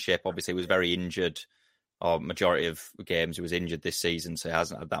Championship. Obviously, he was very injured, or majority of games he was injured this season, so he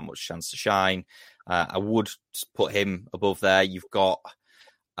hasn't had that much chance to shine. I would put him above there. You've got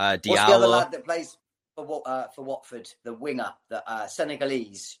Diallo. What's the other lad that plays for Watford? The winger, the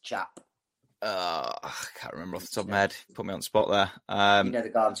Senegalese chap. I can't remember off the top of my head. Put me on the spot there. You know the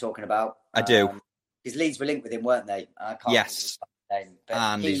guy I'm talking about. I do. His Leeds were linked with him, weren't they? Yes. Name,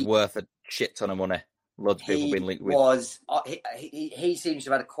 and he's worth a shit ton of money. Loads of people have been linked with. He seems to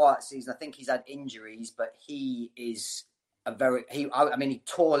have had a quiet season. I think he's had injuries, but he is he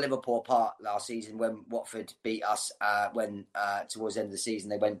tore Liverpool apart last season when Watford beat us towards the end of the season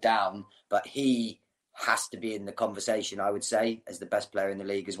they went down. But he has to be in the conversation, I would say, as the best player in the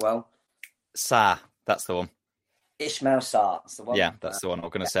league as well. Sarr, that's the one. Ismail Sarr, that's the one. Yeah, that's the one. I'm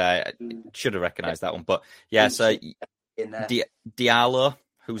going to say I should have recognised that one, but yeah. So in there. Diallo,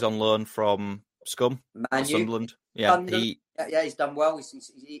 who's on loan from Scum, Sunderland. Yeah, he's done well.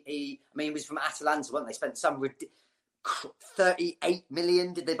 He was from Atalanta, weren't they? Spent some 38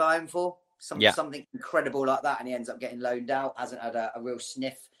 million. Did they buy him for something incredible like that? And he ends up getting loaned out. Hasn't had a real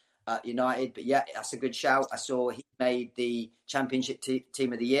sniff at United, but yeah, that's a good shout. I saw he made the Championship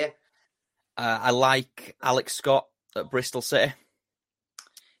Team of the Year. I like Alex Scott at Bristol City.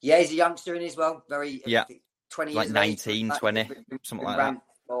 Yeah, he's a youngster in as well. 20 years like of 19, age, 20, something like that.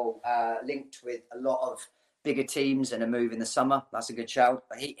 Linked with a lot of bigger teams and a move in the summer. That's a good shout.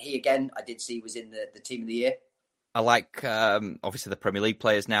 He again, I did see was in the Team of the Year. I like, obviously, the Premier League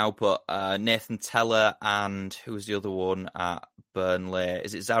players now, but Nathan Teller and who was the other one at Burnley?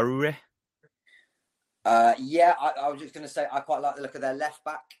 Is it Zaroury? I was just going to say I quite like the look of their left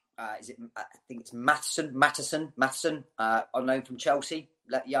back. I think it's Matheson, on loan from Chelsea.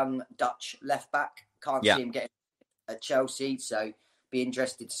 Young Dutch left back. Can't see him getting at Chelsea, so be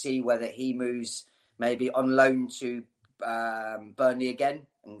interested to see whether he moves maybe on loan to Burnley again,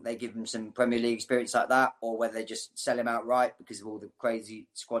 and they give him some Premier League experience like that, or whether they just sell him outright because of all the crazy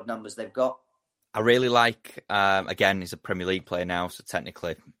squad numbers they've got. I really like, again, he's a Premier League player now, so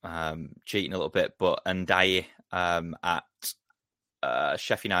technically cheating a little bit, but Ndiaye at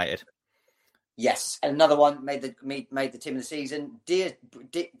Sheffield United. Yes, and another one made the team of the season.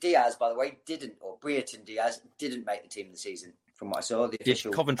 Diaz, by the way, Brereton Diaz didn't make the team of the season from what I saw. The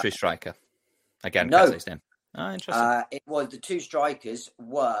official Coventry striker. Again, no. Can't say his name. Oh, interesting. It was the two strikers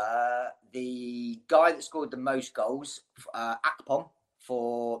were the guy that scored the most goals, Akpom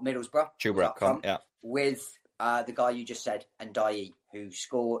for Middlesbrough, with the guy you just said, Ndiaye, who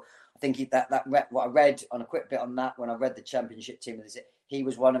scored. I think what I read on a quick bit on that when I read the Championship Team of the season. He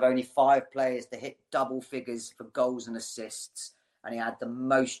was one of only 5 players to hit double figures for goals and assists, and he had the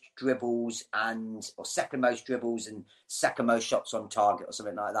most dribbles or second most dribbles and second most shots on target or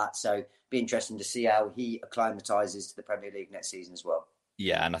something like that. So be interesting to see how he acclimatises to the Premier League next season as well.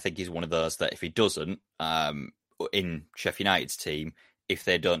 Yeah, and I think he's one of those that if he doesn't, in Sheffield United's team, if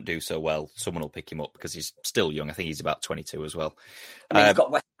they don't do so well, someone will pick him up because he's still young. I think he's about 22 as well. He's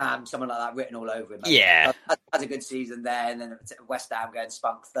got West Ham, someone like that, written all over him. Yeah. Has a good season there, and then West Ham go and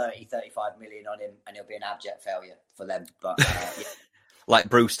spunk 30-35 million on him, and he'll be an abject failure for them. But yeah. Like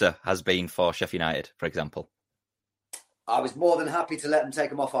Brewster has been for Sheffield United, for example. I was more than happy to let them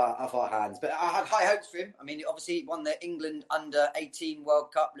take him off our hands, but I had high hopes for him. I mean, obviously he won the England Under-18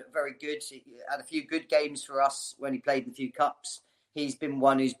 World Cup, looked very good. He had a few good games for us when he played in a few cups. He's been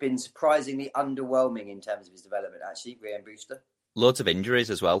one who's been surprisingly underwhelming in terms of his development, actually, Ryan Brewster. Loads of injuries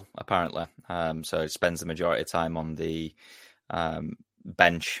as well, apparently. So he spends the majority of time on the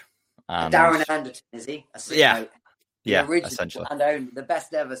bench. And... Darren Anderton, is he? Yeah, essentially. And the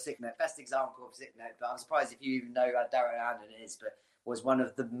best ever sick note, best example of sick note. But I'm surprised if you even know who Darren Anderton is, but was one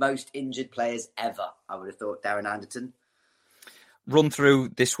of the most injured players ever, I would have thought, Darren Anderton. Run through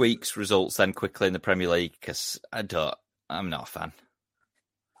this week's results then quickly in the Premier League, because I'm not a fan.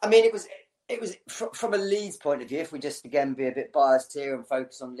 I mean, it was from a Leeds point of view, if we just, again, be a bit biased here and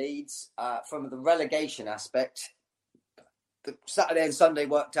focus on Leeds, from the relegation aspect, the Saturday and Sunday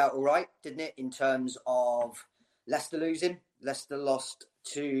worked out all right, didn't it, in terms of Leicester losing? Leicester lost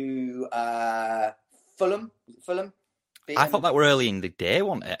to Fulham. I thought that were early in the day,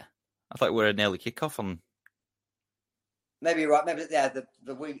 wasn't it? I thought we were an early kickoff on... Maybe you're right. Maybe, yeah, the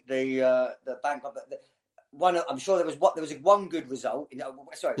bank... I'm sure there was one good result.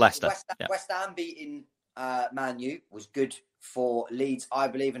 Sorry, Leicester. West Ham beating Man U was good for Leeds, I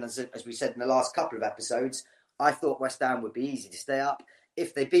believe. And as we said in the last couple of episodes, I thought West Ham would be easy to stay up.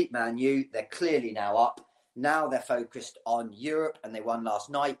 If they beat Man U, they're clearly now up. Now they're focused on Europe, and they won last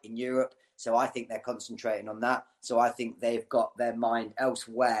night in Europe. So I think they're concentrating on that. So I think they've got their mind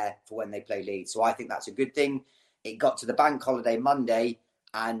elsewhere for when they play Leeds. So I think that's a good thing. It got to the bank holiday Monday,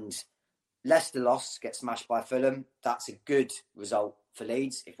 and Leicester lost, get smashed by Fulham. That's a good result for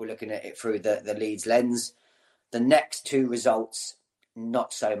Leeds if we're looking at it through the Leeds lens. The next two results,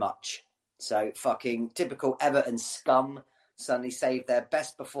 not so much. So fucking typical Everton scum suddenly saved their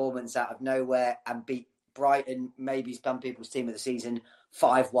best performance out of nowhere and beat Brighton, maybe some people's team of the season,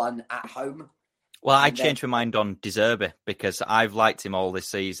 5-1 at home. Well, I changed my mind on De Zerbi because I've liked him all this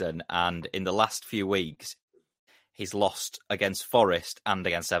season, and in the last few weeks, he's lost against Forest and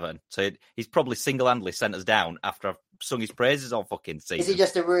against Everton. So he's probably single-handedly sent us down after I've sung his praises all fucking season. Is he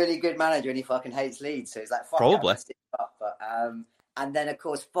just a really good manager and he fucking hates Leeds? So he's like, fuck probably. And then, of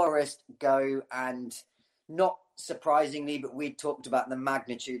course, Forest go and, not surprisingly, but we talked about the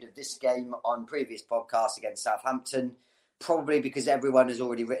magnitude of this game on previous podcasts against Southampton. probably because everyone has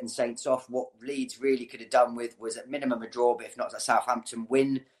already written Saints off. What Leeds really could have done with was at minimum a draw, but if not a Southampton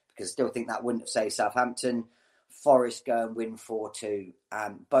win, because I still think that wouldn't have saved Southampton. Forest go and win 4-2,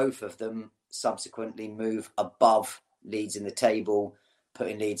 and both of them subsequently move above Leeds in the table,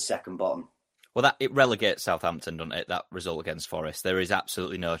 putting Leeds second bottom. Well, it relegates Southampton, doesn't it, that result against Forest? There is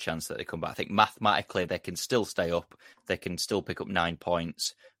absolutely no chance that they come back. I think mathematically they can still stay up. They can still pick up 9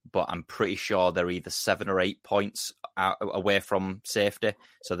 points, but I'm pretty sure they're either 7 or 8 points away from safety.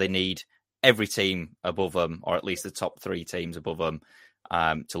 So they need every team above them, or at least the top 3 teams above them,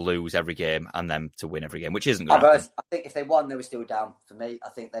 to lose every game and then to win every game, which isn't going to happen. I think if they won, they were still down for me. I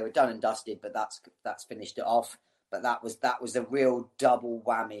think they were done and dusted, but that's finished it off. But that was a real double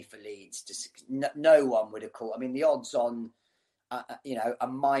whammy for Leeds. No one would have called. I mean, the odds on, a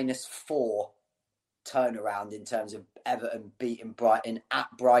 -4 turnaround in terms of Everton beating Brighton at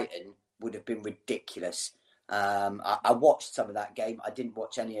Brighton would have been ridiculous. I watched some of that game. I didn't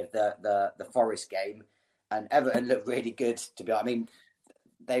watch any of the Forest game, and Everton looked really good. To be, I mean,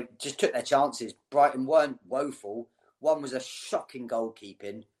 they just took their chances. Brighton weren't woeful. One was a shocking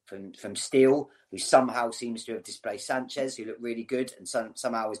goalkeeping from Steele, who somehow seems to have displaced Sanchez, who looked really good, and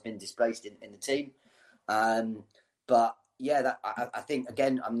somehow has been displaced in the team. But yeah, I think,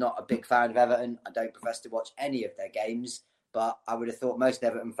 again, I'm not a big fan of Everton. I don't profess to watch any of their games, but I would have thought most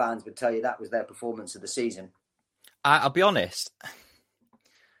Everton fans would tell you that was their performance of the season. I'll be honest,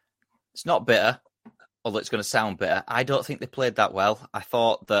 it's not bitter, although it's going to sound bitter. I don't think they played that well. I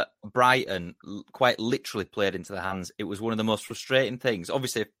thought that Brighton quite literally played into their hands. It was one of the most frustrating things,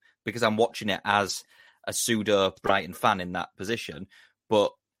 obviously, because I'm watching it as a pseudo Brighton fan in that position.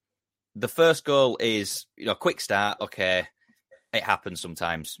 But the first goal is, quick start. Okay, it happens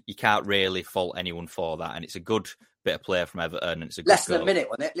sometimes. You can't really fault anyone for that. And it's a good bit of play from Everton. And it's a good less than goal. A minute,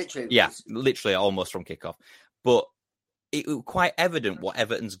 wasn't it? Literally. Yeah, literally almost from kickoff. But it was quite evident what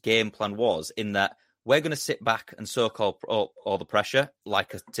Everton's game plan was, in that we're going to sit back and soak up all the pressure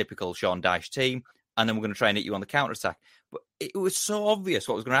like a typical Sean Dyche team, and then we're going to try and hit you on the counter-attack. But it was so obvious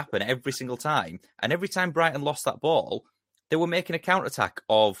what was going to happen every single time. And every time Brighton lost that ball, they were making a counter-attack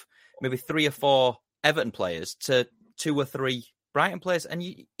of maybe 3 or 4 Everton players to 2 or 3 Brighton players. And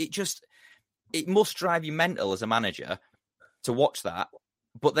it must drive you mental as a manager to watch that.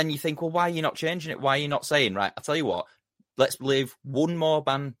 But then you think, well, why are you not changing it? Why are you not saying, right, I'll tell you what, let's leave one more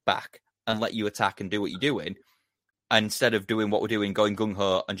man back and let you attack and do what you're doing, instead of doing what we're doing, going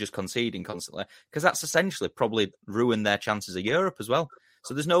gung-ho and just conceding constantly, because that's essentially probably ruined their chances of Europe as well.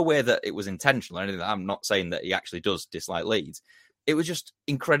 So there's no way that it was intentional or anything. I'm not saying that he actually does dislike Leeds. It was just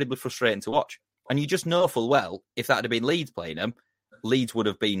incredibly frustrating to watch. And you just know full well, if that had been Leeds playing them, Leeds would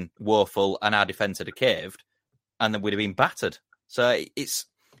have been woeful and our defence had caved, and then we'd have been battered. So it's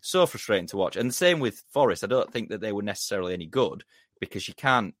so frustrating to watch. And the same with Forest. I don't think that they were necessarily any good, because you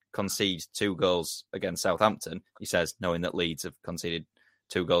can't concede 2 goals against Southampton, he says, knowing that Leeds have conceded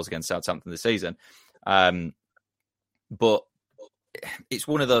 2 goals against Southampton this season. But it's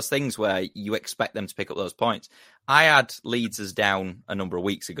one of those things where you expect them to pick up those points. I had Leeds as down a number of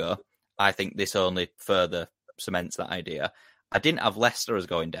weeks ago. I think this only further cements that idea. I didn't have Leicester as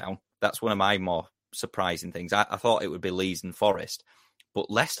going down. That's one of my more surprising things. I thought it would be Leeds and Forest,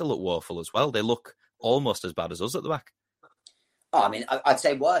 but Leicester look woeful as well. They look almost as bad as us at the back. Oh, I mean, I'd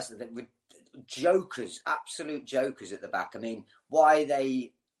say worse. Jokers, absolute jokers at the back. I mean, why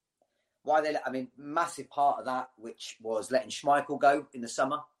they, I mean, massive part of that, which was letting Schmeichel go in the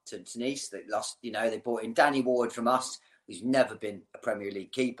summer to Nice. They lost, they brought in Danny Ward from us, who's never been a Premier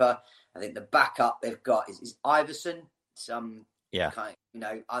League keeper. I think the backup they've got is Iverson, some kind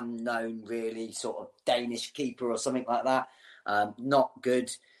of, unknown, really sort of Danish keeper or something like that. Not good.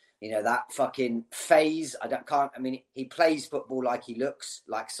 That fucking phase. He plays football like he looks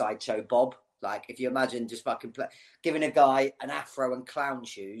like Sideshow Bob. Like, if you imagine just fucking giving a guy an afro and clown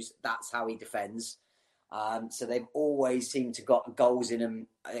shoes, that's how he defends. So they've always seemed to got goals in them.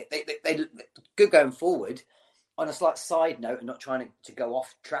 They good going forward. On a slight side note, and not trying to go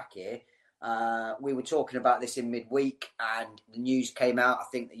off track here, we were talking about this in midweek, and the news came out. I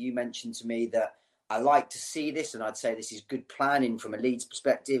think that you mentioned to me that I like to see this, and I'd say this is good planning from a Leeds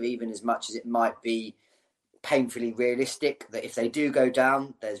perspective, even as much as it might be painfully realistic, that if they do go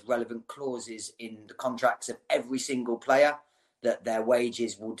down, there's relevant clauses in the contracts of every single player that their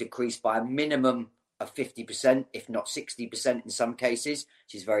wages will decrease by a minimum of 50%, if not 60% in some cases,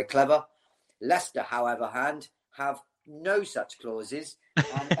 which is very clever. Leicester, however, have no such clauses.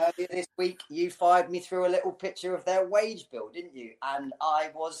 And earlier this week, you fired me through a little picture of their wage bill, didn't you? And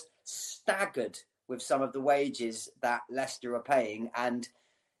I was staggered with some of the wages that Leicester are paying. And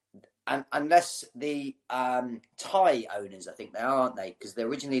and unless the Thai owners, I think they are, aren't they? Because they're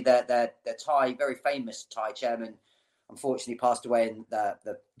originally their Thai, very famous Thai chairman, unfortunately passed away in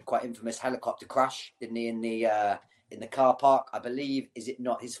the quite infamous helicopter crash, didn't he? In the car park, I believe. Is it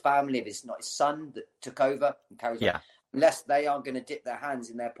not his family? If it's not his son that took over and carries on, unless they are going to dip their hands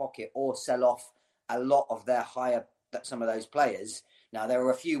in their pocket or sell off a lot of their some of those players. Now there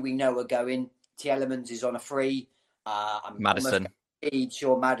are a few we know are going. Tielemans is on a free. I'm Madison.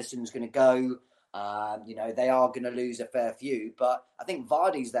 Sure, Madison's going to go. They are going to lose a fair few, but I think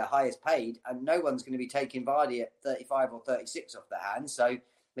Vardy's their highest paid, and no one's going to be taking Vardy at 35 or 36 off their hands. So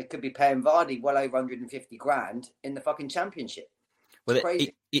they could be paying Vardy well over 150 grand in the fucking Championship. Well,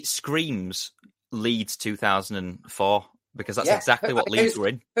 it screams Leeds 2004 because that's exactly what Leeds were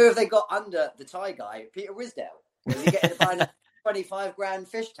in. Who have they got under the Thai guy? Peter Risdale. Is he getting to buy a 25 grand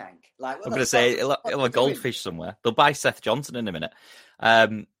fish tank? Like, I'm going to say it'll a goldfish somewhere. They'll buy Seth Johnson in a minute.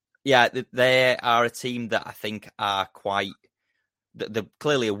 They are a team that I think are quite. They're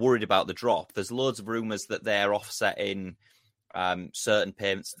clearly worried about the drop. There's loads of rumours that they're offsetting certain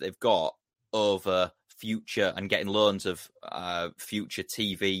payments that they've got over future and getting loans of future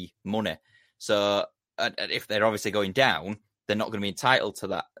TV money. So if they're obviously going down, they're not going to be entitled to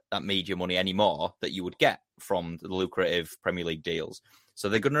that media money anymore that you would get from the lucrative Premier League deals. So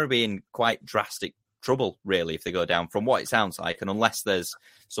they're going to be in quite drastic trouble, really, if they go down, from what it sounds like. And unless there's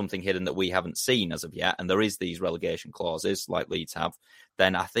something hidden that we haven't seen as of yet, and there is these relegation clauses like Leeds have,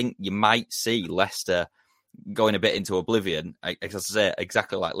 then I think you might see Leicester going a bit into oblivion, as I say,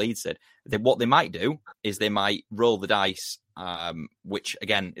 exactly like Leeds did. What they might do is they might roll the dice, which,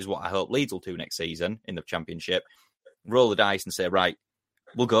 again, is what I hope Leeds will do next season in the Championship. Roll the dice and say, right,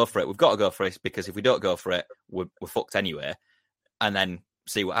 we'll go for it. We've got to go for it, because if we don't go for it, we're fucked anyway. And then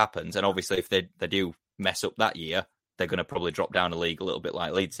see what happens. And obviously, if they do mess up that year, they're going to probably drop down a league a little bit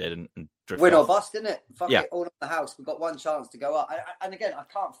like Leeds did and drift win off. or bust, isn't it? Fuck it, all in the house. We've got one chance to go up. And again, I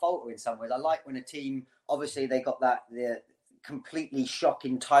can't fault her in some ways. I like when a team, obviously, they got the completely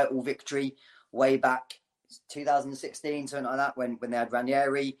shocking title victory way back 2016, something like that, when they had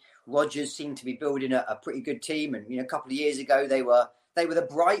Ranieri. Rodgers seemed to be building a pretty good team, and a couple of years ago they were the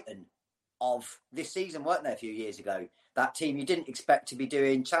Brighton of this season, weren't they? A few years ago, that team you didn't expect to be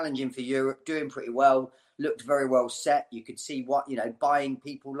challenging for Europe, doing pretty well, looked very well set. You could see buying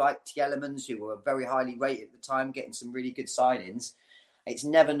people like Tielemans, who were very highly rated at the time, getting some really good signings. It's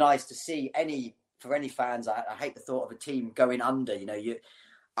never nice to see for any fans. I hate the thought of a team going under.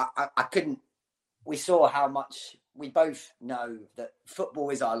 I couldn't. We saw how much. We both know that football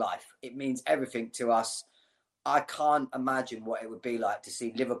is our life. It means everything to us. I can't imagine what it would be like to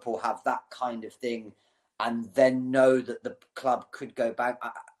see Liverpool have that kind of thing and then know that the club could go back.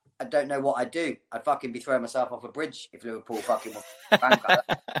 I don't know what I'd do. I'd fucking be throwing myself off a bridge if Liverpool fucking went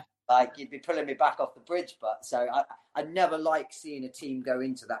bankrupt. Like, you'd be pulling me back off the bridge. But so I never like seeing a team go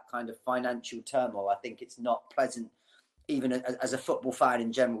into that kind of financial turmoil. I think it's not pleasant, even as a football fan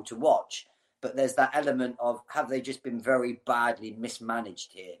in general, to watch. But there's that element of, have they just been very badly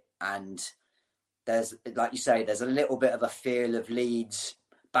mismanaged here? And there's, like you say, there's a little bit of a feel of Leeds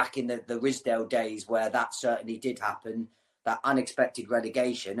back in the Risdale days where that certainly did happen, that unexpected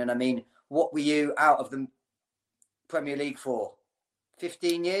relegation. And I mean, what were you out of the Premier League for?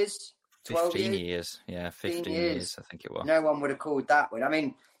 15 years? 12 15 years. Yeah, 15 years, I think it was. No one would have called that one. I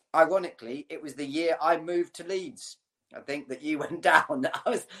mean, ironically, it was the year I moved to Leeds. I think that you went down. I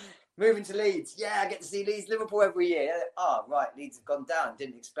was moving to Leeds. Yeah, I get to see Leeds, Liverpool every year. Oh, right, Leeds have gone down.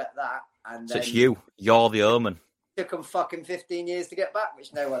 Didn't expect that. And so it's you. You're the omen. Took them fucking 15 years to get back,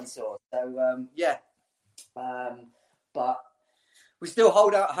 which no one saw. So, but we still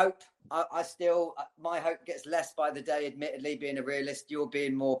hold out hope. My hope gets less by the day, admittedly, being a realist. You're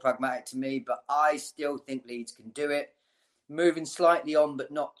being more pragmatic to me, but I still think Leeds can do it. Moving slightly on,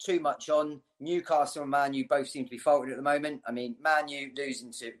 but not too much on. Newcastle and Man U both seem to be faltering at the moment. I mean, Man U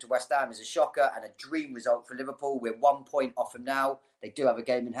losing to West Ham is a shocker and a dream result for Liverpool. We're 1 point off them now. They do have a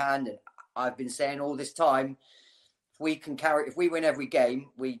game in hand, and I've been saying all this time, if we win every game,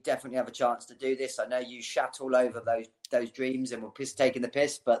 we definitely have a chance to do this. I know you shat all over those dreams and we're taking the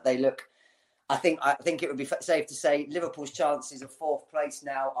piss, but they look. I think it would be safe to say Liverpool's chances of fourth place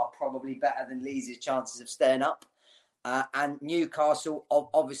now are probably better than Leeds' chances of staying up. And Newcastle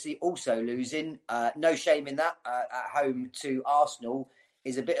obviously also losing. No shame in that. At home to Arsenal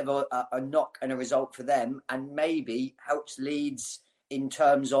is a bit of a knock and a result for them, and maybe helps Leeds in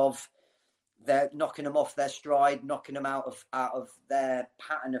terms of they're knocking them off their stride, knocking them out of their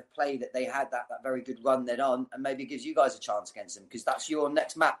pattern of play that they had, that very good run they're on, and maybe gives you guys a chance against them, because that's your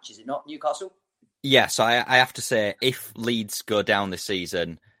next match, is it not, Newcastle? Yes, I have to say, if Leeds go down this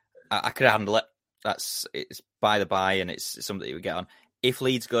season, I could handle it. It's by the by, and it's something that you would get on. If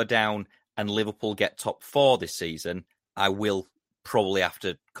Leeds go down and Liverpool get top 4 this season, I will probably have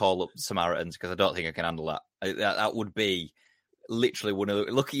to call up Samaritans because I don't think I can handle that. That would be literally one of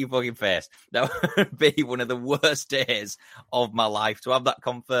the, look at your fucking face. That would be one of the worst days of my life to have that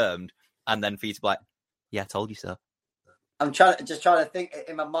confirmed, and then for you to be like, "Yeah, I told you so." I'm trying to think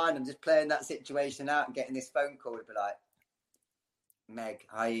in my mind. I'm just playing that situation out and getting this phone call. It'd be like, Meg,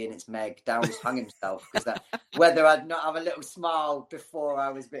 hi Ian, it's Meg. Daryl's hung himself because that whether I'd not have a little smile before I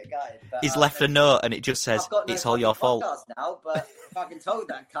was a bit gutted. But, he's left a note and it just says, "It's all your fault." Now, but if I can told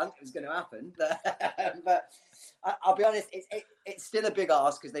that cunt it was going to happen, but I'll be honest, it's still a big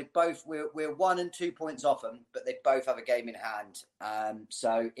ask because we're 1 and 2 points off them, but they both have a game in hand.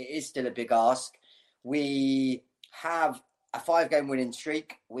 So it is still a big ask. We have a 5-game winning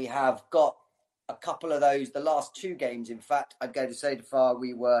streak. We have got a couple of those, the last 2 games, in fact, I'd go to say so far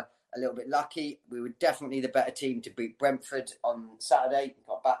we were a little bit lucky. We were definitely the better team to beat Brentford on Saturday. We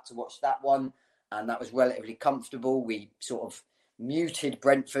got back to watch that one, and that was relatively comfortable. We sort of muted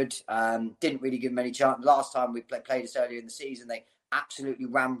Brentford, didn't really give them any chance. Last time we played us earlier in the season, they absolutely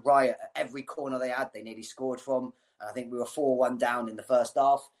ran riot at every corner they had. They nearly scored from, and I think we were 4-1 down in the first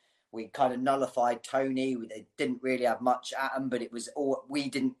half. We kind of nullified Tony. They didn't really have much at them, but it was all, we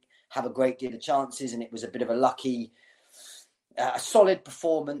didn't have a great deal of chances, and it was a bit of a lucky, solid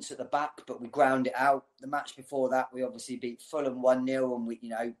performance at the back, but we ground it out. The match before that, we obviously beat Fulham 1-0, and we,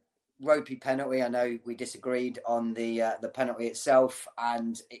 ropey penalty. I know we disagreed on the penalty itself,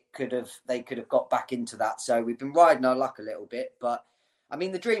 and they could have got back into that. So we've been riding our luck a little bit, but I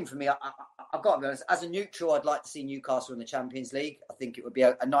mean, the dream for me, I've got to be honest, as a neutral, I'd like to see Newcastle in the Champions League. I think it would be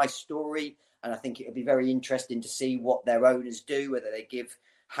a nice story, and I think it would be very interesting to see what their owners do, whether they give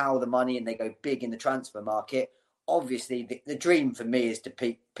how the money and they go big in the transfer market. Obviously, the dream for me is to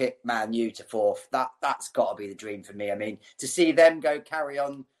pick Man U to 4th. That's got to be the dream for me. I mean, to see them carry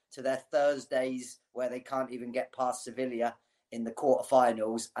on to their Thursdays where they can't even get past Sevilla in the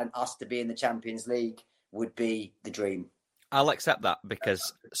quarterfinals, and us to be in the Champions League would be the dream. I'll accept that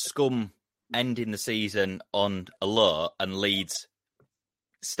because Scum ending the season on a low and Leeds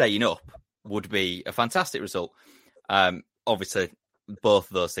staying up would be a fantastic result. Obviously, both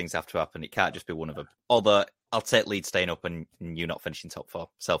of those things have to happen. It can't just be one of them. Although I'll take Leeds staying up and you not finishing top 4,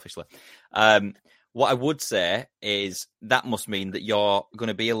 selfishly. What I would say is that must mean that you're going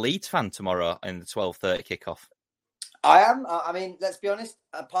to be a Leeds fan tomorrow in the 12:30 kickoff. I am. I mean, let's be honest,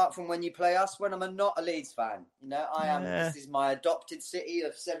 apart from when you play us, when I'm not a Leeds fan, I am. This is my adopted city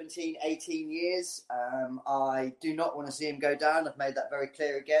of 17, 18 years. I do not want to see him go down. I've made that very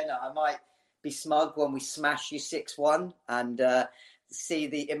clear again. I might be smug when we smash you 6-1 and see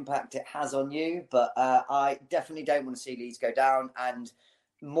the impact it has on you. But I definitely don't want to see Leeds go down. And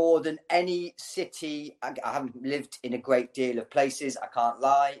more than any city, I haven't lived in a great deal of places, I can't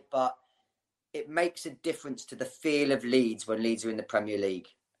lie, but it makes a difference to the feel of Leeds when Leeds are in the Premier League.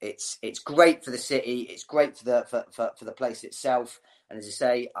 It's great for the city. It's great for the place itself. And as I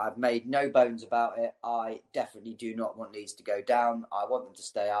say, I've made no bones about it. I definitely do not want Leeds to go down. I want them to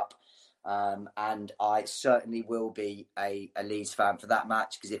stay up. And I certainly will be a Leeds fan for that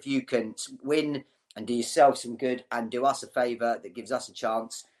match, because if you can win and do yourself some good and do us a favour that gives us a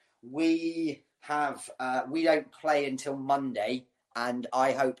chance, we don't play until Monday. And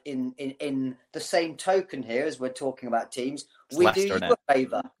I hope in the same token here, as we're talking about teams, we Leicester, do you a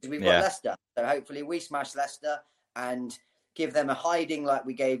favour because we've got Leicester. So hopefully we smash Leicester and give them a hiding like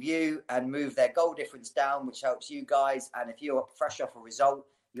we gave you and move their goal difference down, which helps you guys. And if you're fresh off a result,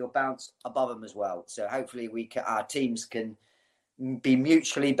 you'll bounce above them as well. So hopefully our teams can be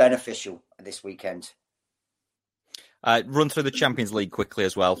mutually beneficial this weekend. Run through the Champions League quickly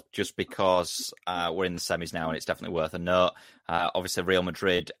as well, just because we're in the semis now and it's definitely worth a note. Obviously, Real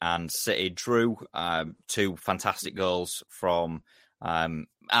Madrid and City drew 2 fantastic goals from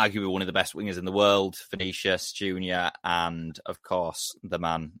arguably one of the best wingers in the world, Vinicius Jr., and, of course, the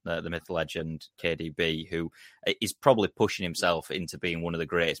man, the myth legend, KDB, who is probably pushing himself into being one of the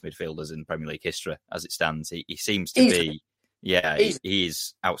greatest midfielders in Premier League history as it stands. He seems to be, he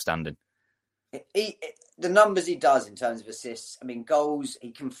is outstanding. The numbers he does in terms of assists, I mean, goals,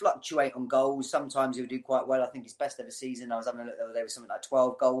 he can fluctuate on goals. Sometimes he'll do quite well. I think his best ever season, I was having a look the other day, was something like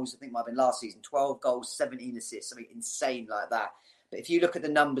 12 goals. I think it might have been last season, 12 goals, 17 assists, something insane like that. But if you look at the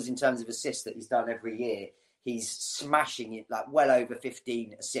numbers in terms of assists that he's done every year, he's smashing it, like well over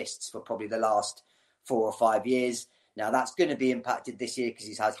 15 assists for probably the last 4 or 5 years. Now, that's going to be impacted this year because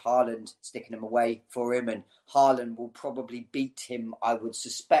he's had Haaland sticking him away for him, and Haaland will probably beat him, I would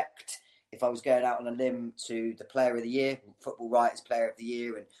suspect, if I was going out on a limb, to the Player of the Year, Football Writers Player of the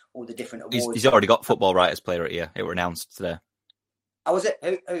Year, and all the different awards. He's already got Football Writers Player of the Year. It were announced today. Oh, was it?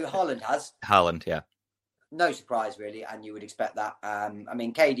 Who Haaland has? Haaland, yeah. No surprise, really, and you would expect that. I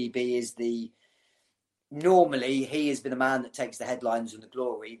mean, KDB is normally he has been the man that takes the headlines and the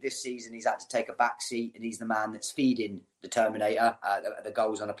glory. This season he's had to take a back seat, and he's the man that's feeding the Terminator, the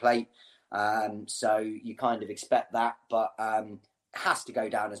goals on a plate. So you kind of expect that, but has to go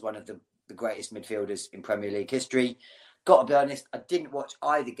down as one of the greatest midfielders in Premier League history. Got to be honest, I didn't watch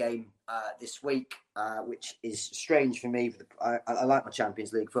either game this week, which is strange for me. I like my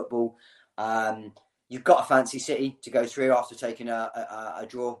Champions League football. You've got to fancy City to go through after taking a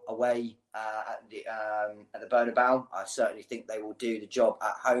draw away at the Bernabeu. I certainly think they will do the job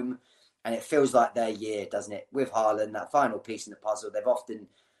at home, and it feels like their year, doesn't it? With Haaland, that final piece in the puzzle.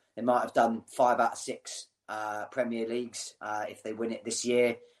 They might have done 5 out of 6 Premier Leagues if they win it this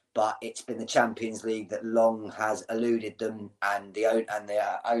year, but it's been the Champions League that long has eluded them, and the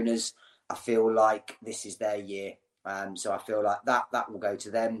owners. I feel like this is their year, so I feel like that will go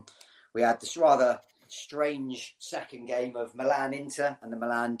to them. We had this rather strange second game of Milan-Inter and the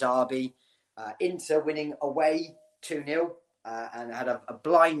Milan derby. Inter winning away 2-0 and had a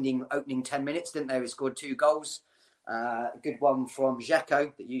blinding opening 10 minutes, didn't they? We scored 2 goals. A good one from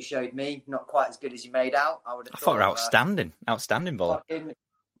Dzeko that you showed me. Not quite as good as you made out. I thought were outstanding. Outstanding volley.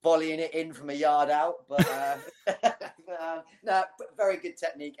 Volleying it in from a yard out. But no, very good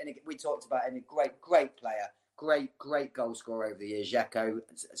technique. And we talked about him. A great player. Great goal scorer over the years. Dzeko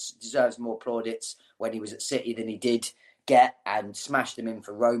deserves more plaudits when he was at City than he did get, and smashed them in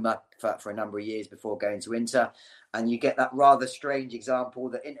for Roma for a number of years before going to Inter. And you get that rather strange example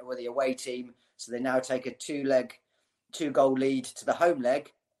that Inter were the away team, so they now take a 2-goal lead to the home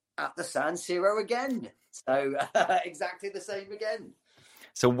leg at the San Siro again. So exactly the same again.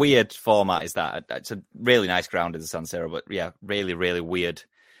 It's a weird format, is that? It's a really nice ground in the San Siro, but yeah, really, really weird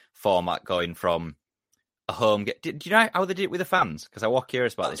format going from a home game. Do you know how they did it with the fans? Because I was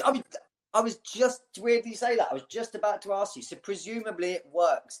curious about this. I was just, weirdly say that, I was just about to ask you. So presumably it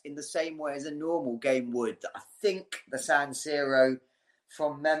works in the same way as a normal game would. I think the San Siro,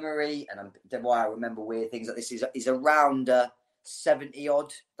 from memory, and why I remember weird things like this, is around a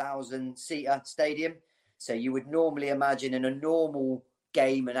 70-odd thousand seater stadium. So you would normally imagine in a normal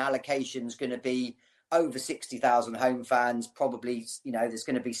game an allocation's going to be over 60,000 home fans. Probably, there's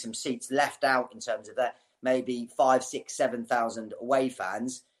going to be some seats left out in terms of that. Maybe 5, 6, 7,000 away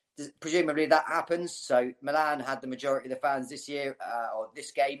fans. Presumably that happens. So Milan had the majority of the fans this year, or this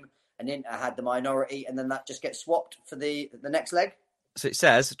game, and Inter had the minority, and then that just gets swapped for the next leg. So it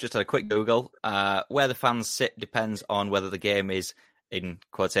says, just a quick Google, where the fans sit depends on whether the game is, in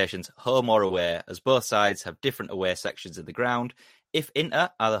quotations, home or away, as both sides have different away sections of the ground. If Inter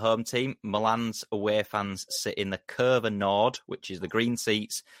are the home team, Milan's away fans sit in the Curva Nord, which is the green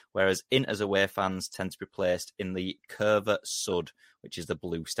seats, whereas Inter's away fans tend to be placed in the Curva Sud, which is the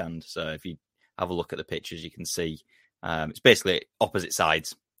blue stand. So if you have a look at the pictures, you can see it's basically opposite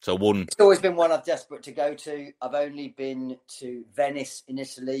sides. So it's always been one I've desperate to go to. I've only been to Venice in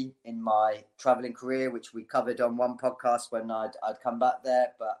Italy in my travelling career, which we covered on one podcast when I'd come back there.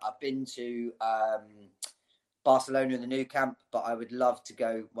 But I've been to Barcelona in the Nou Camp, but I would love to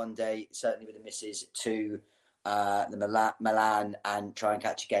go one day, certainly with the missus, to the Milan and try and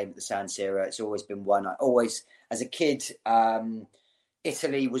catch a game at the San Siro. It's always been one. I always, as a kid,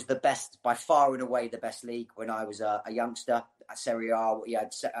 Italy was the best, by far and away the best league when I was a youngster. At Serie A, we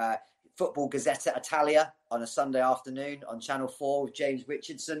had Football Gazzetta Italia on a Sunday afternoon on Channel 4 with James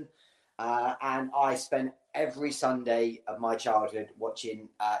Richardson. And I spent every Sunday of my childhood watching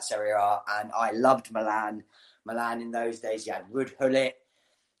Serie A, and I loved Milan. Milan in those days, you had Ruud Gullit,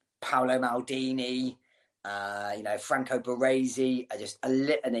 Paolo Maldini, Franco Baresi, just a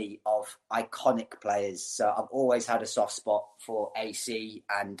litany of iconic players. So I've always had a soft spot for AC,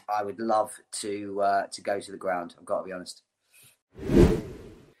 and I would love to go to the ground. I've got to be honest.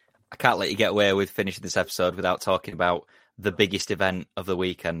 I can't let you get away with finishing this episode without talking about the biggest event of the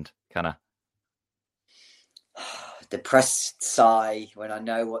weekend, can I? Depressed sigh when I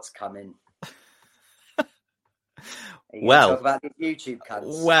know what's coming. Well, talk about the YouTube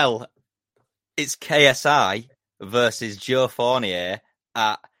cunts. Well, it's KSI versus Joe Fournier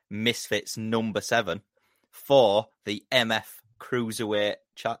at Misfits number 7 for the MF Cruiserweight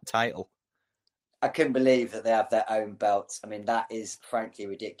title. I couldn't believe that they have their own belts. I mean, that is frankly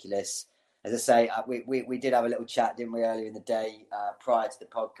ridiculous. As I say, we did have a little chat, didn't we, earlier in the day prior to the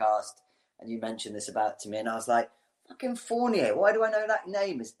podcast, and you mentioned this about to me, and I was like, fucking Fournier, why do I know that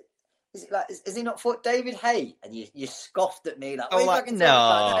name? is it like, has he not fought David Hay? And you scoffed at me like, oh, like,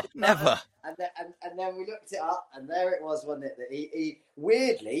 no, never. And then we looked it up, and there it was, wasn't it? That he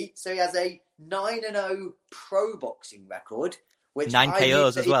weirdly, so he has a 9-0 pro boxing record, which 9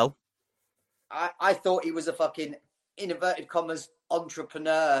 KOs as well. I thought he was a fucking, in inverted commas,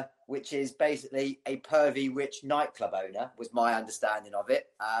 entrepreneur, which is basically a pervy rich nightclub owner, was my understanding of it.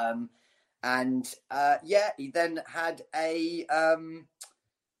 He then had a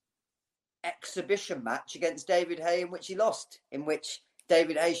exhibition match against David Hay in which he lost, in which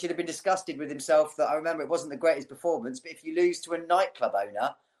David Hay should have been disgusted with himself. That I remember, it wasn't the greatest performance, but if you lose to a nightclub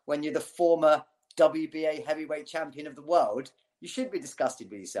owner when you're the former WBA heavyweight champion of the world, you should be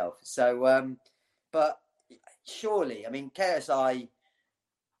disgusted with yourself. So, but surely, I mean, KSI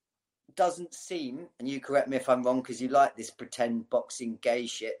doesn't seem, and you correct me if I'm wrong, because you like this pretend boxing gay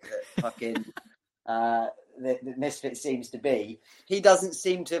shit that fucking the Misfit seems to be. He doesn't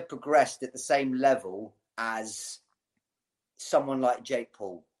seem to have progressed at the same level as someone like Jake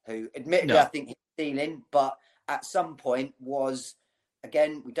Paul, who admittedly I think he's stealing, but at some point was,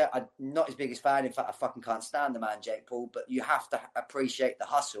 again, I'm not his biggest fan. In fact, I fucking can't stand the man Jake Paul, but you have to appreciate the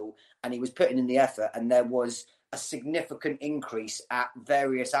hustle, and he was putting in the effort, and there was a significant increase at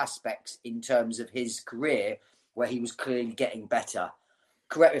various aspects in terms of his career where he was clearly getting better.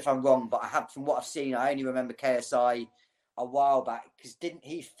 Correct me if I'm wrong, but from what I've seen, I only remember KSI a while back, because didn't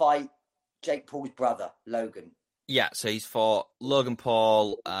he fight Jake Paul's brother, Logan? Yeah, so he's fought Logan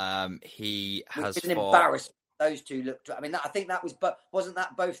Paul. He has fought... embarrassment. Those two looked... I mean, I think that was... But wasn't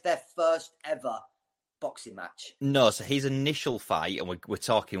that both their first ever boxing match? No, so his initial fight, and we're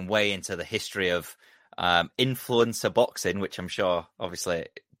talking way into the history of influencer boxing, which I'm sure obviously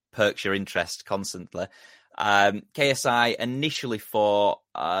perks your interest constantly. KSI initially fought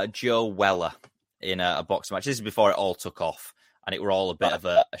Joe Weller in a boxing match. This is before it all took off, and it were all a bit of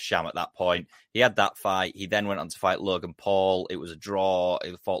a sham at that point. He had that fight. He then went on to fight Logan Paul. It was a draw.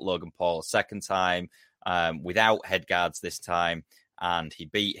 He fought Logan Paul a second time without head guards this time, and he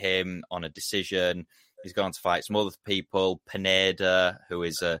beat him on a decision. He's gone on to fight some other people. Pineda, who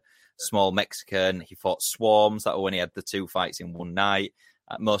is a small Mexican. He fought Swarms. That was when he had the two fights in one night.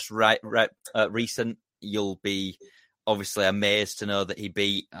 Most recent, you'll be obviously amazed to know that he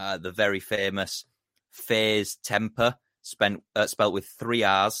beat the very famous FaZe Temper, spelt with 3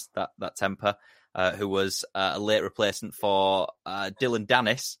 R's, that Temper, who was a late replacement for Dylan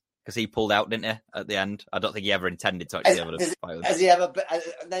Dennis, because he pulled out, didn't he, at the end? I don't think he ever intended to actually have a fight with him. Has he ever...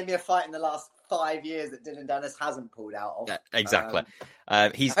 name me a fight in the last 5 years that Dylan Dennis hasn't pulled out of. Yeah, exactly. I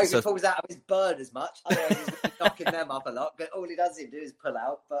hope he pulls out of his bird as much. Otherwise, he's knocking them up a lot. But all he does do is pull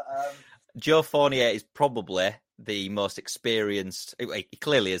out. But Joe Fournier is probably the most experienced. He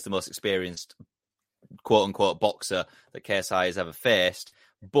clearly is the most experienced, quote unquote, boxer that KSI has ever faced.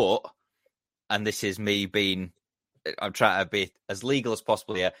 But, and this is me being, I'm trying to be as legal as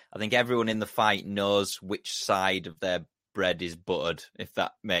possible here. I think everyone in the fight knows which side of their bread is buttered, if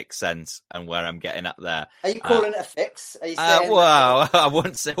that makes sense, and where I'm getting at there. Are you calling it a fix? Are you saying whoa, I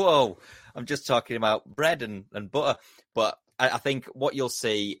wouldn't say whoa. I'm just talking about bread and butter. But I think what you'll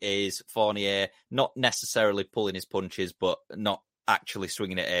see is Fournier not necessarily pulling his punches, but not actually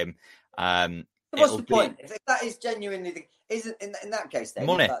swinging at him. What's the point? If that is genuinely isn't in that case, then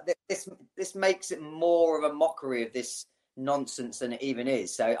money. This makes it more of a mockery of this nonsense than it even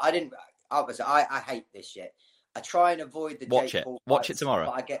is. So I hate this shit. I try and avoid the watch it. Watch it tomorrow.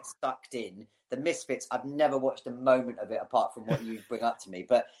 But I get sucked in. The Misfits, I've never watched a moment of it apart from what you bring up to me.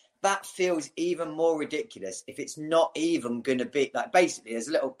 But that feels even more ridiculous if it's not even going to be... Like, basically, there's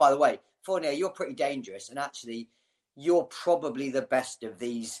a little... By the way, Fournier, you're pretty dangerous. And actually, you're probably the best of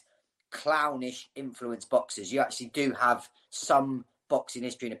these clownish influence boxers. You actually do have some boxing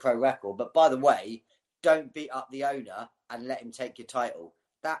history and a pro record. But by the way, don't beat up the owner and let him take your title.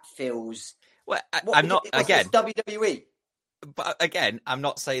 That feels... Well, I'm not, again... WWE. But again, I'm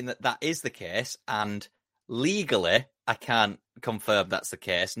not saying that is the case, and legally, I can't confirm that's the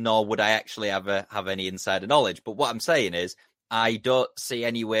case, nor would I actually have any insider knowledge. But what I'm saying is, I don't see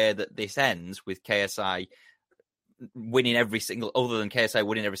any way that this ends with KSI winning every single, other than KSI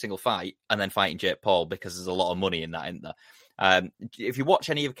winning every single fight, and then fighting Jake Paul, because there's a lot of money in that, isn't there? If you watch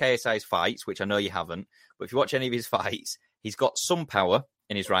any of KSI's fights, which I know you haven't, but if you watch any of his fights, he's got some power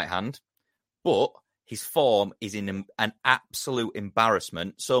in his right hand, but his form is in an absolute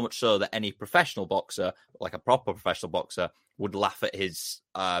embarrassment, so much so that any professional boxer, like a proper professional boxer, would laugh at his...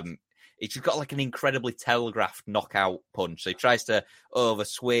 He's got like an incredibly telegraphed knockout punch. So he tries to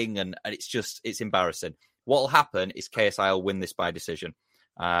overswing, and it's embarrassing. What will happen is KSI will win this by decision,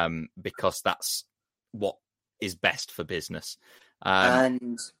 because that's what is best for business.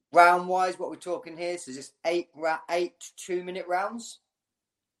 And Round wise, what we're talking here? So is this 8 2-minute rounds?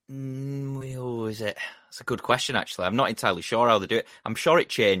 Is it? That's a good question, actually. I'm not entirely sure how they do it. I'm sure it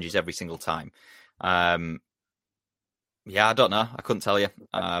changes every single time. Yeah, I don't know. I couldn't tell you.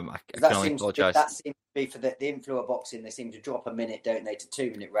 I can only apologise. That seems to be for the influencer boxing. They seem to drop a minute, don't they, to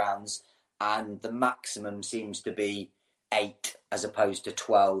 2-minute rounds, and the maximum seems to be 8 as opposed to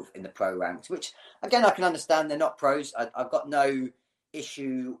 12 in the pro ranks. Which again, I can understand. They're not pros. I've got no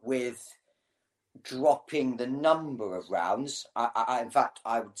issue with dropping the number of rounds. In fact,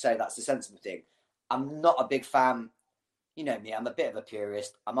 I would say that's the sensible thing. I'm not a big fan. You know me. I'm a bit of a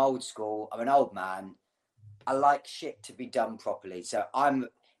purist. I'm old school. I'm an old man. I like shit to be done properly. So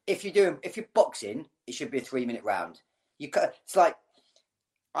if you're boxing, it should be a 3-minute round. It's like,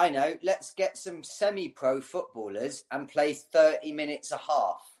 I know, let's get some semi-pro footballers and play 30 minutes a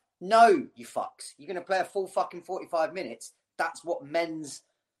half. No, you fucks. You're going to play a full fucking 45 minutes. That's what men's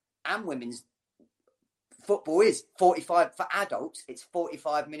and women's football is. 45 for adults. It's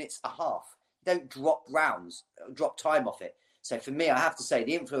 45 minutes a half. Don't drop rounds, drop time off it. So for me, I have to say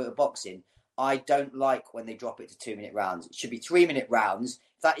the influence of boxing, I don't like when they drop it to 2-minute rounds. It should be 3-minute rounds.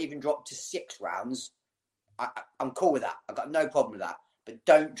 If that even dropped to 6 rounds, I'm cool with that. I've got no problem with that. But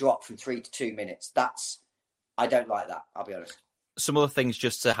don't drop from 3 to 2 minutes. I don't like that. I'll be honest. Some other things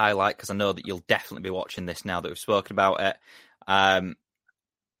just to highlight, because I know that you'll definitely be watching this now that we've spoken about it.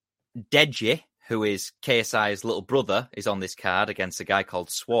 Deji, who is KSI's little brother, is on this card against a guy called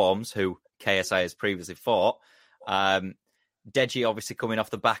Swarms, who KSI has previously fought. Deji obviously coming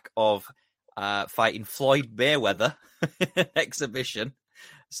off the back of fighting Floyd Mayweather exhibition.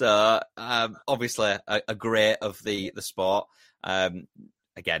 So obviously a great of the sport.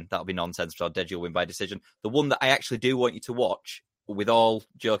 Again, that'll be nonsense, so Deji will win by decision. The one that I actually do want you to watch, with all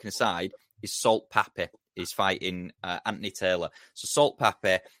joking aside, is Salt Papi. He's fighting Anthony Taylor. So Salt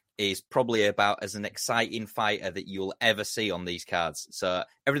Papi is probably about as an exciting fighter that you'll ever see on these cards. So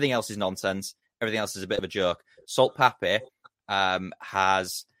everything else is nonsense. Everything else is a bit of a joke. Salt Papi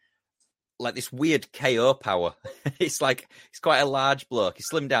has like this weird KO power. It's quite a large bloke. He's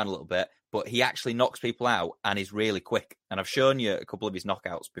slimmed down a little bit, but he actually knocks people out and is really quick. And I've shown you a couple of his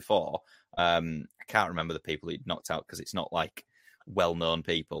knockouts before. I can't remember the people he'd knocked out because it's not like well-known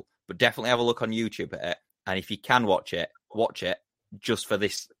people. But definitely have a look on YouTube at it. And if you can watch it just for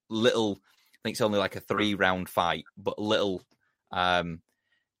this little, I think it's only like a 3-round fight, but little KO,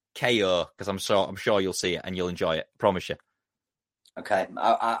 because I'm sure you'll see it and you'll enjoy it. Promise you. Okay,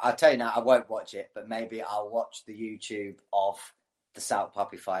 I'll tell you now, I won't watch it, but maybe I'll watch the YouTube of the Salt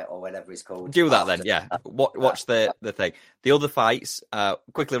Papi fight or whatever it's called. Do that then, yeah. Watch the thing. The other fights,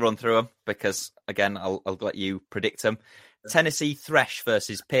 quickly run through them because, again, I'll let you predict them. Tennessee Thresh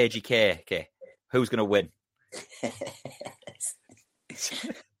versus Paige K. Who's going to win?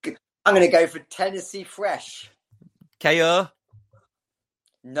 I'm going to go for Tennessee Fresh. KO?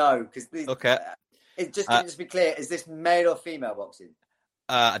 No, because okay. Just be clear, is this male or female boxing?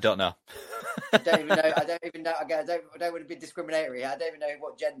 I don't know. I don't even know. Again, I don't want to be discriminatory. I don't even know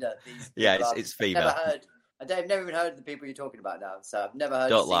what gender these. Yeah, it's female. I've never even heard of the people you're talking about now. So I've never heard.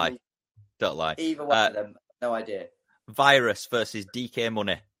 Don't lie. Either one of them. No idea. Virus versus DK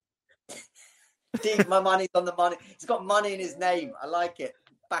Money. My money's on the money. He's got money in his name. I like it.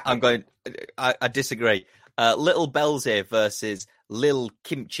 I disagree. Little Belze versus Lil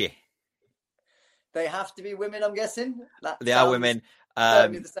Kimchi. They have to be women, I'm guessing. They are women.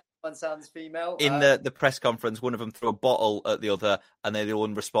 Certainly the second one sounds female. In the press conference, one of them threw a bottle at the other, and then the other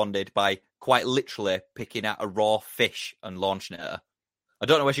one responded by quite literally picking out a raw fish and launching it at her. I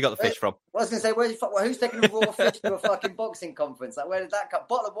don't know where she got the fish from. I was going to say, who's taking a raw fish to a fucking boxing conference? Like, where did that come?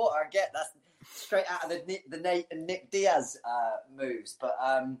 Bottle of water, I get. That's straight out of the Nate and Nick Diaz moves. But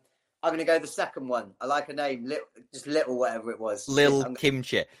I'm going to go the second one. I like a name, little whatever it was. Lil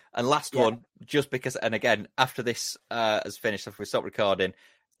Kimchi. And last one, just because, and again, after this has finished, after we stop recording,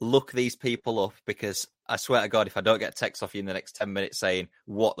 look these people up because I swear to God, if I don't get a text off you in the next 10 minutes saying,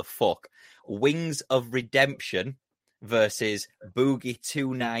 what the fuck? Wings of Redemption versus Boogie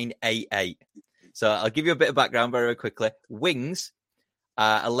 2988. So I'll give you a bit of background very, very quickly. Wings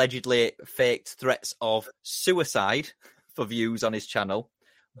allegedly faked threats of suicide for views on his channel.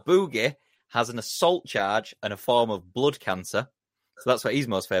 Boogie has an assault charge and a form of blood cancer. So that's what he's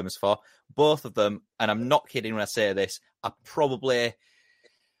most famous for. Both of them, and I'm not kidding when I say this, are probably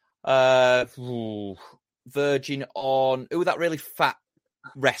verging on that really fat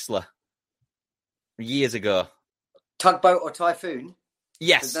wrestler years ago. Tugboat or Typhoon?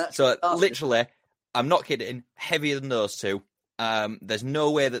 Yes. So literally, I'm not kidding, heavier than those two. There's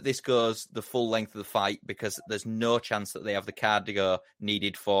no way that this goes the full length of the fight because there's no chance that they have the cardio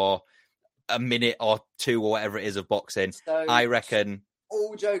needed for a minute or two or whatever it is of boxing. So, I reckon.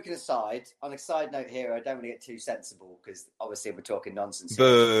 All joking aside, on a side note here, I don't want to get too sensible because obviously we're talking nonsense.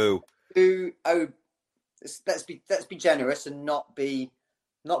 Boo. Let's be generous and not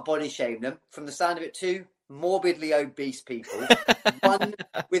body shame them. From the sound of it, 2 morbidly obese people, 1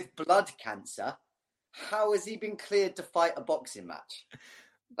 with blood cancer. How has he been cleared to fight a boxing match?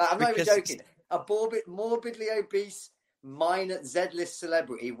 I'm not even joking. A morbidly obese, minor Z-list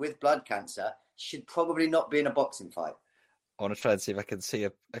celebrity with blood cancer should probably not be in a boxing fight. I want to try and see if I can see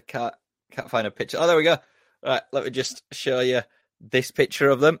I can't find a picture. Oh, there we go. All right, let me just show you this picture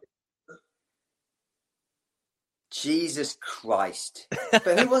of them. Jesus Christ.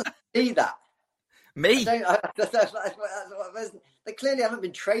 But who wants to see that? Me. They clearly haven't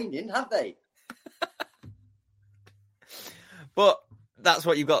been training, have they? But that's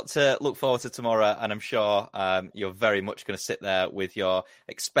what you've got to look forward to tomorrow. And I'm sure you're very much going to sit there with your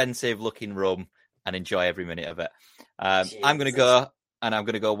expensive-looking rum and enjoy every minute of it. I'm going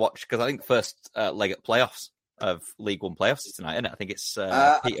to go watch, because I think the first leg at playoffs of League One playoffs is tonight, isn't it? I think it's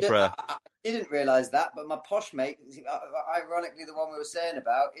Peterborough. I didn't realise that, but my posh mate, ironically the one we were saying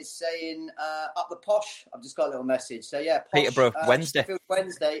about, is saying up the posh. I've just got a little message. So yeah, posh, Peterborough Wednesday.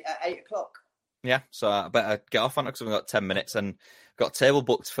 Wednesday at 8:00. Yeah, so I better get off on it because we've got 10 minutes and got a table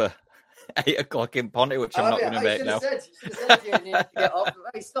booked for 8:00 in Ponty, which I'm not going to make now. You should have said you need to get off.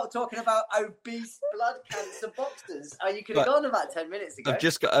 Stop talking about obese blood cancer boxers. You could have gone about 10 minutes ago. I've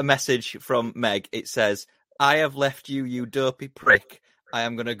just got a message from Meg. It says, "I have left you, you dopey prick. I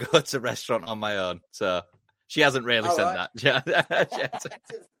am going to go to restaurant on my own." So she hasn't really said that.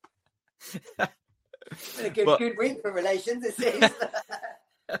 Been a good week for relations, it seems.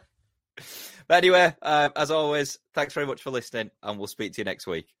 But anyway, as always, thanks very much for listening, and we'll speak to you next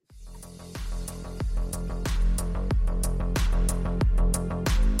week.